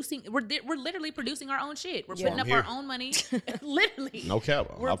producing. We're literally producing our own shit. We're putting up our own money. Literally. No cap.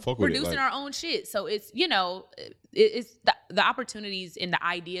 We're producing our own shit. So it's, it's the opportunities and the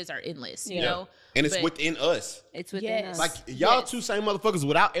ideas are endless. You know. And it's within us. It's within us. Like y'all two same motherfuckers.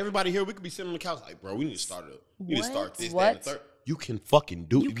 Without everybody here, we could be sitting on the couch like, bro, we need to start it. We need to start this, that, and the third. You can fucking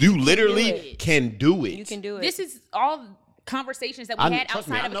do it. You literally can do it. You can do it. This is all conversations that we had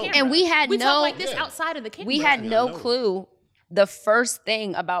outside of the camera. And we had talk like this outside of the camera. We had no clue the first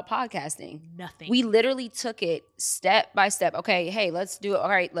thing about podcasting. Nothing. We literally took it step by step. Okay, hey, let's do it. All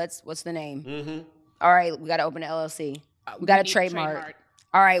right, what's the name? All right, we got to open an LLC. We got a trademark.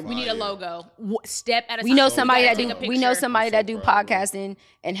 All right, we need a logo. Step at a time. We know somebody that do podcasting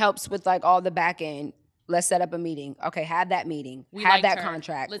and helps with like all the back end. Let's set up a meeting. Okay, have that meeting. Have that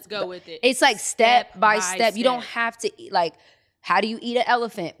contract. Let's go with it. It's like step by step. You don't have to like How do you eat an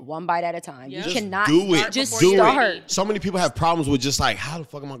elephant? One bite at a time. Yep. You cannot do it. Just do start. It. So many people have problems with just like, how the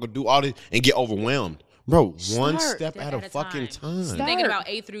fuck am I gonna do all this and get overwhelmed? Bro, one step at a fucking time. You're thinking about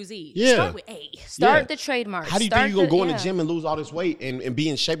A through Z. Yeah. Start with A. Start the trademark. How do you think you're gonna go in the gym and lose all this weight and be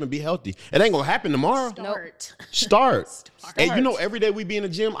in shape and be healthy? It ain't gonna happen tomorrow. Start. And you know, every day we be in the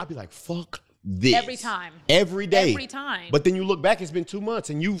gym, I'd be like, fuck this. Every time. Every day. Every time. But then you look back, it's been 2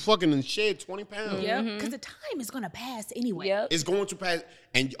 months and you fucking shed 20 pounds. Yeah. Because the time is gonna pass anyway. Yep. It's going to pass,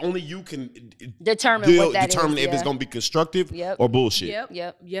 and only you can determine what that determine is, if it's gonna be constructive or bullshit.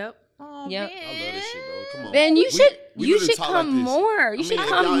 Yep. Oh, Yep. man. I love this shit, bro. Come on. Ben, you We should talk come like this. more. You should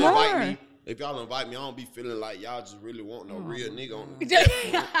come more. If y'all invite me, I don't be feeling like y'all just really want no real nigga on me.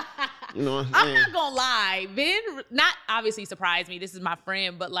 You know what I'm I'm saying? not gonna lie. Ben not obviously surprised me. This is my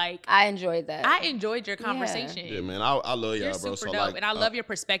friend, but like I enjoyed that. I enjoyed your conversation. Yeah, man. I love y'all, You're bro. super So dope. like, And I love your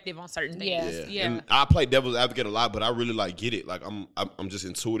perspective on certain things. Yeah. And I play devil's advocate a lot, but I really like get it. Like I'm just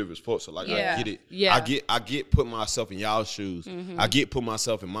intuitive as fuck. So like I get it. Yeah. I get put myself in y'all's shoes. I get put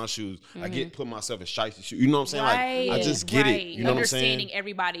myself in my shoes. I get put myself in Shicey's shoes. You know what I'm saying? Like I just get it. You know what I'm saying? Understanding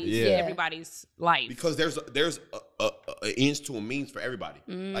everybody's life. Because there's a ends to a means for everybody.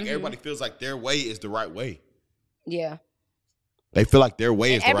 Like everybody feels like their way is the right way. Yeah. They feel like their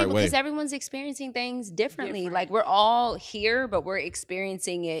way is the right way. Because everyone's experiencing things differently. Like we're all here, but we're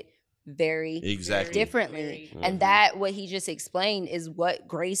experiencing it very differently. And that what he just explained is what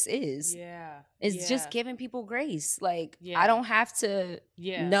grace is. It's just giving people grace. Like I don't have to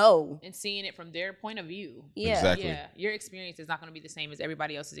know. And seeing it from their point of view. Exactly. Yeah. Your experience is not going to be the same as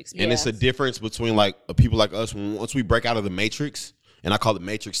everybody else's And experience. it's a difference between like people like us once we break out of the matrix, and I call the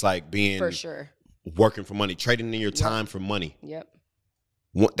matrix like being For sure. Working for money, trading in your time for money. Yep.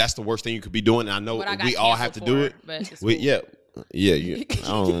 That's the worst thing you could be doing. And I know we all have to do it. Yeah. I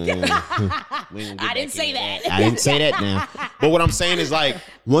didn't say that. I didn't say that now. But what I'm saying is like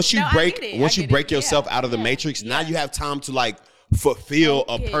once you break yourself out of the matrix, now you have time to like fulfill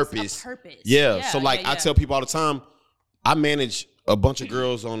a purpose. Yeah. So like I tell people all the time, I manage a bunch of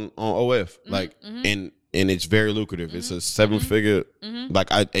girls on OF, like and it's very lucrative. It's a 7-figure, like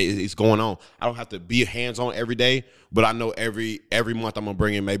it's going on. I don't have to be hands on every day, but I know every month I'm gonna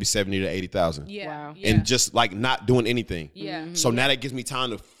bring in maybe 70 to 80,000. Wow. And just like not doing anything. Yeah. So now that gives me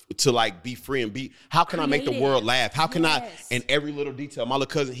time to like be free and be. How can I make the world laugh? How can I? And every little detail. My little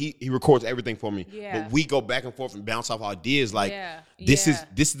cousin, he records everything for me. Yeah. But we go back and forth and bounce off ideas. Like this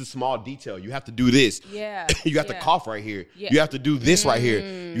is the small detail. You have to do this. Yeah. You have to cough right here. Yeah. You have to do this right here.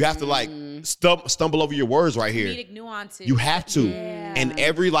 You have to like stumble over your words right here. Comedic nuances. You have to. And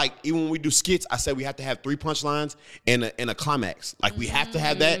every like even when we do skits, I say we have to have 3 punchlines and a climax. Like we have to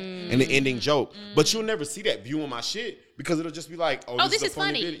have that and an ending joke. But you'll never see that view on my shit. Because it'll just be like, this is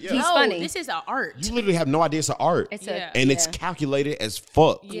funny. Yeah. He's funny. This is an art. You literally have no idea it's an art. It's calculated as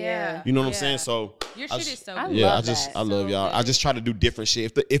fuck. Yeah. You know what I'm saying? So your shit is so good. Yeah, I love y'all. I just try to do different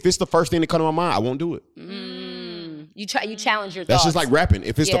shit. If it's the first thing that comes to my mind, I won't do it. You challenge your thoughts. That's just like rapping.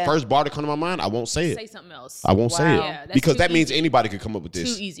 If it's the first bar that comes to my mind, I won't say it. Say something else. I won't say it. Yeah, because that means anybody could come up with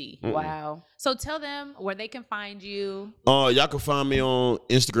this. Too easy. Wow. So tell them where they can find you. Y'all can find me on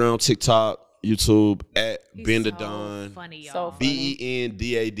Instagram, TikTok, YouTube at Ben the so Don. Funny, y'all. So funny.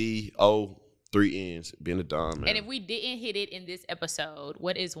 BENDADO 3 N's. Ben the Don, man. And if we didn't hit it in this episode,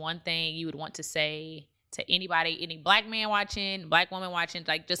 what is one thing you would want to say to anybody, any black man watching, black woman watching,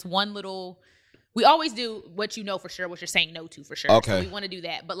 like just one little. We always do what you know for sure, what you're saying no to for sure. Okay. So we want to do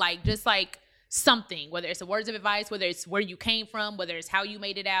that. But like just like something, whether it's the words of advice, whether it's where you came from, whether it's how you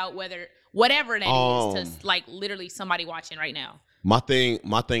made it out, whatever that is to like literally somebody watching right now. My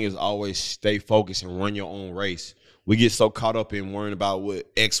thing is always stay focused and run your own race. We get so caught up in worrying about what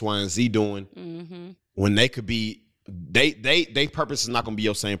X, Y, and Z doing when they could be they purpose is not gonna be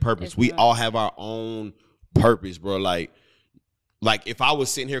your same purpose. We all have our own purpose, bro. Like if I was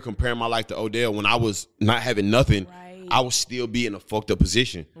sitting here comparing my life to Odell when I was not having nothing, I would still be in a fucked up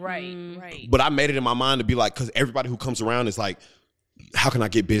position. Right. But I made it in my mind to be like, because everybody who comes around is like, how can I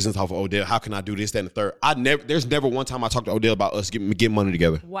get business off of Odell? How can I do this, that, and the third? There's never one time I talked to Odell about us getting money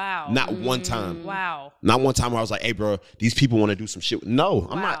together. Wow. Not one time. Wow. Not one time where I was like, hey, bro, these people want to do some shit. No,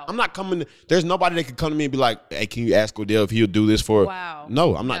 I'm not coming. There's nobody that can come to me and be like, hey, can you ask Odell if he'll do this for? Wow.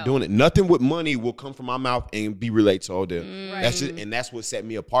 No, I'm not doing it. Nothing with money will come from my mouth and be related to Odell. Right. That's it, and that's what set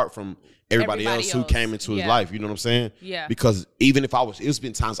me apart from everybody else who came into his life. You know what I'm saying? Yeah. Because even if it's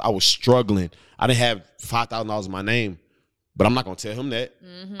been times I was struggling. I didn't have $5,000 in my name. But I'm not going to tell him that.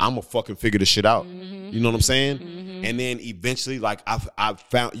 I'm going to fucking figure this shit out. You know what I'm saying? And then eventually, like, I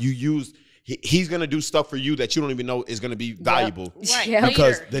found, he he's going to do stuff for you that you don't even know is going to be valuable. Right.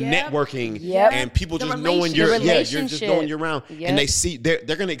 Because the networking and people just knowing you're just knowing you're around. And they see, they're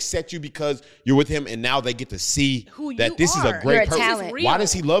going to accept you because you're with him, and now they get to see that this is a great person. Why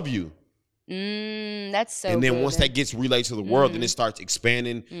does he love you? That's so And then good. once that gets relayed to the world, then it starts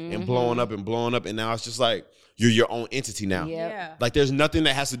expanding and blowing up, and now it's just like you're your own entity now. Like there's nothing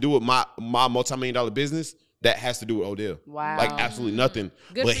that has to do with my multi-million-dollar business that has to do with Odell. Wow. Like absolutely nothing.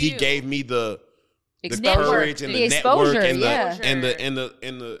 Good but for he you. gave me the Exposure. courage and The the exposure, network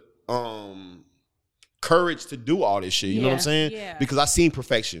and the courage to do all this shit. You know what I'm saying? Yeah. Because I seen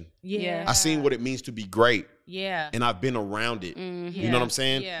perfection. Yeah. I seen what it means to be great. Yeah. And I've been around it. You know what I'm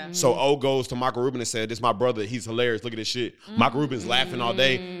saying? Yeah. So O goes to Michael Rubin and said, "This is my brother. He's hilarious. Look at this shit." Michael Rubin's laughing all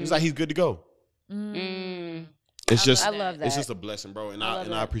day. He's like, he's good to go. It's just, I love that. It's just a blessing, bro. And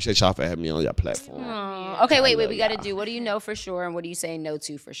I appreciate y'all for having me on your platform. Okay, wait. We got to do, what do you know for sure and what do you say no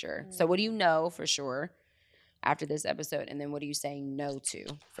to for sure? So what do you know for sure after this episode, and then what are you saying no to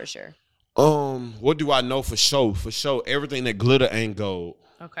for sure? What do I know for sure? For sure, everything that glitter ain't gold.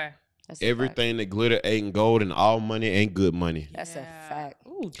 Okay. Everything that glitter ain't gold, and all money ain't good money. That's a fact.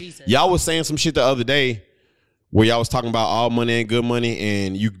 Ooh, Jesus. Y'all was saying some shit the other day where y'all was talking about all money ain't good money,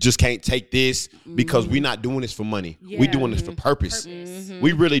 and you just can't take this because we not doing this for money. We doing this for purpose.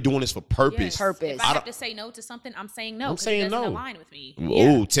 We really doing this for purpose. Purpose. If I have to say no to something, I'm saying no. I'm saying it doesn't no. align with me.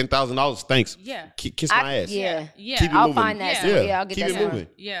 Oh, $10,000. Thanks. Yeah. Kiss my ass. Yeah. Yeah. Keep it I'll moving. find that. Yeah. Yeah, I'll get Keep that it sound. moving.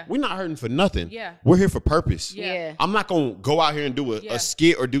 Yeah. We're not hurting for nothing. Yeah. We're here for purpose. Yeah. I'm not going to go out here and do a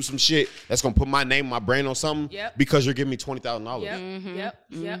skit or do some shit that's going to put my name, my brand on something because you're giving me $20,000.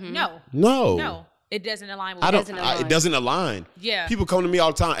 Yep. No. It doesn't align with It doesn't align. Yeah. People come to me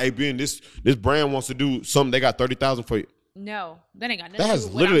all the time. Hey, Ben, this brand wants to do something. They got $30,000 for you. No, that ain't got nothing That to has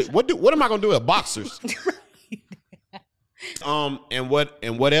do with literally. What am I gonna do with boxers? And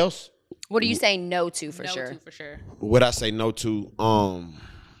what else? What are you saying no to for no sure? to for sure. What I say no to?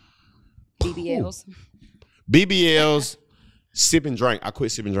 BBLs. BBLs, sip and drink. I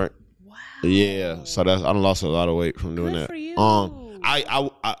quit sipping drink. Wow. Yeah, so I done lost a lot of weight from doing Good that. for you.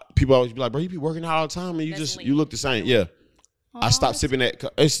 I people always be like, bro, you be working out all the time and you look the same. Yeah. I stopped sipping that.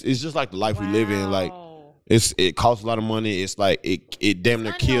 It's just like the life we live in. Like it costs a lot of money. It's like it damn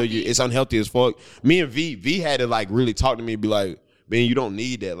near kill you. It's unhealthy as fuck. Me and V had to like really talk to me and be like, man, you don't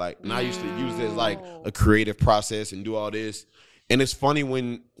need that. Like, and I used to use it as like a creative process and do all this. And it's funny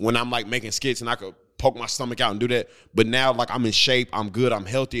when I'm like making skits and I could poke my stomach out and do that. But now, like, I'm in shape, I'm good, I'm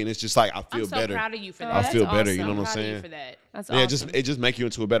healthy, and it's just like I feel better. I'm so proud of you for that. I feel That's better. awesome. You know what I'm Proud of you saying? for that. That's yeah, awesome. it just make you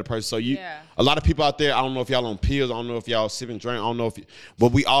into a better person. So a lot of people out there, I don't know if y'all on pills, I don't know if y'all sipping drink, I don't know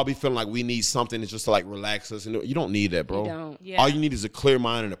but we all be feeling like we need something that's just to like relax us. And you don't need that, bro. You don't. Yeah. All you need is a clear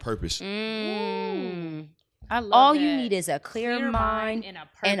mind and a purpose. I love all that. you need is a clear mind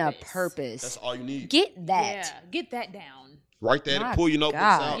and a purpose. That's all you need. Get that. Yeah, get that down. Write that, My pull your notebooks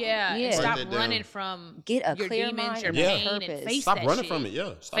God. out. Yeah, Yeah. and Write stop that down. running from Get a your clear demons, mind your and a pain, purpose. and face Stop that running shit. from it.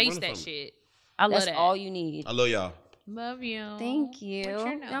 Yeah, stop Face running that from it. shit. I love That's that. all you need. I love y'all. Love you. Thank you. What's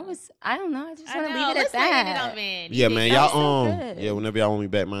your note? I don't know. I just want to I know. leave it Let's at land it that. on Ben. Yeah, man. That was so Y'all good. yeah, whenever y'all want me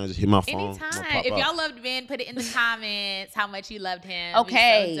back, man, just hit my phone. Anytime. If y'all loved Ben, put it in the comments how much you loved him.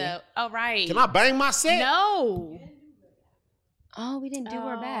 Okay. He's so dope. All right. Can I bang my set? No. Oh, we didn't do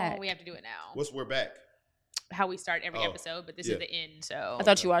her back. We have to do it now. What's we're back? How we start every episode, but this is the end. So I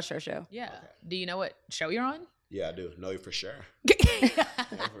thought you watched her show. Yeah. Do you know what show you're on? Yeah, I do. Know for sure. Know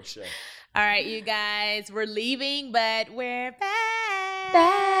for sure. All right, you guys, we're leaving, but we're back.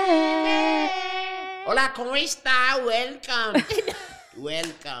 Hola, ¿cómo está? Welcome.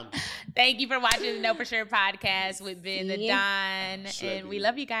 Welcome. Thank you for watching the Know For Sure podcast with Ben the Don. And we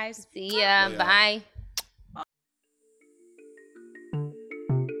love you guys. See ya. Bye.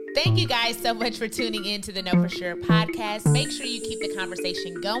 Thank you guys so much for tuning in to the Know For Sure podcast. Make sure you keep the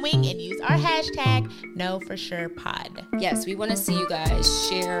conversation going and use our hashtag KnowForSurePod. Yes, we want to see you guys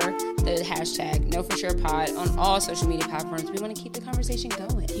share the hashtag KnowForSurePod on all social media platforms. We want to keep the conversation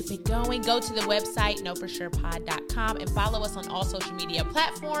going. Keep it going. Go to the website, KnowForSurePod.com, and follow us on all social media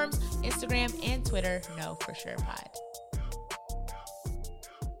platforms, Instagram and Twitter, KnowForSurePod.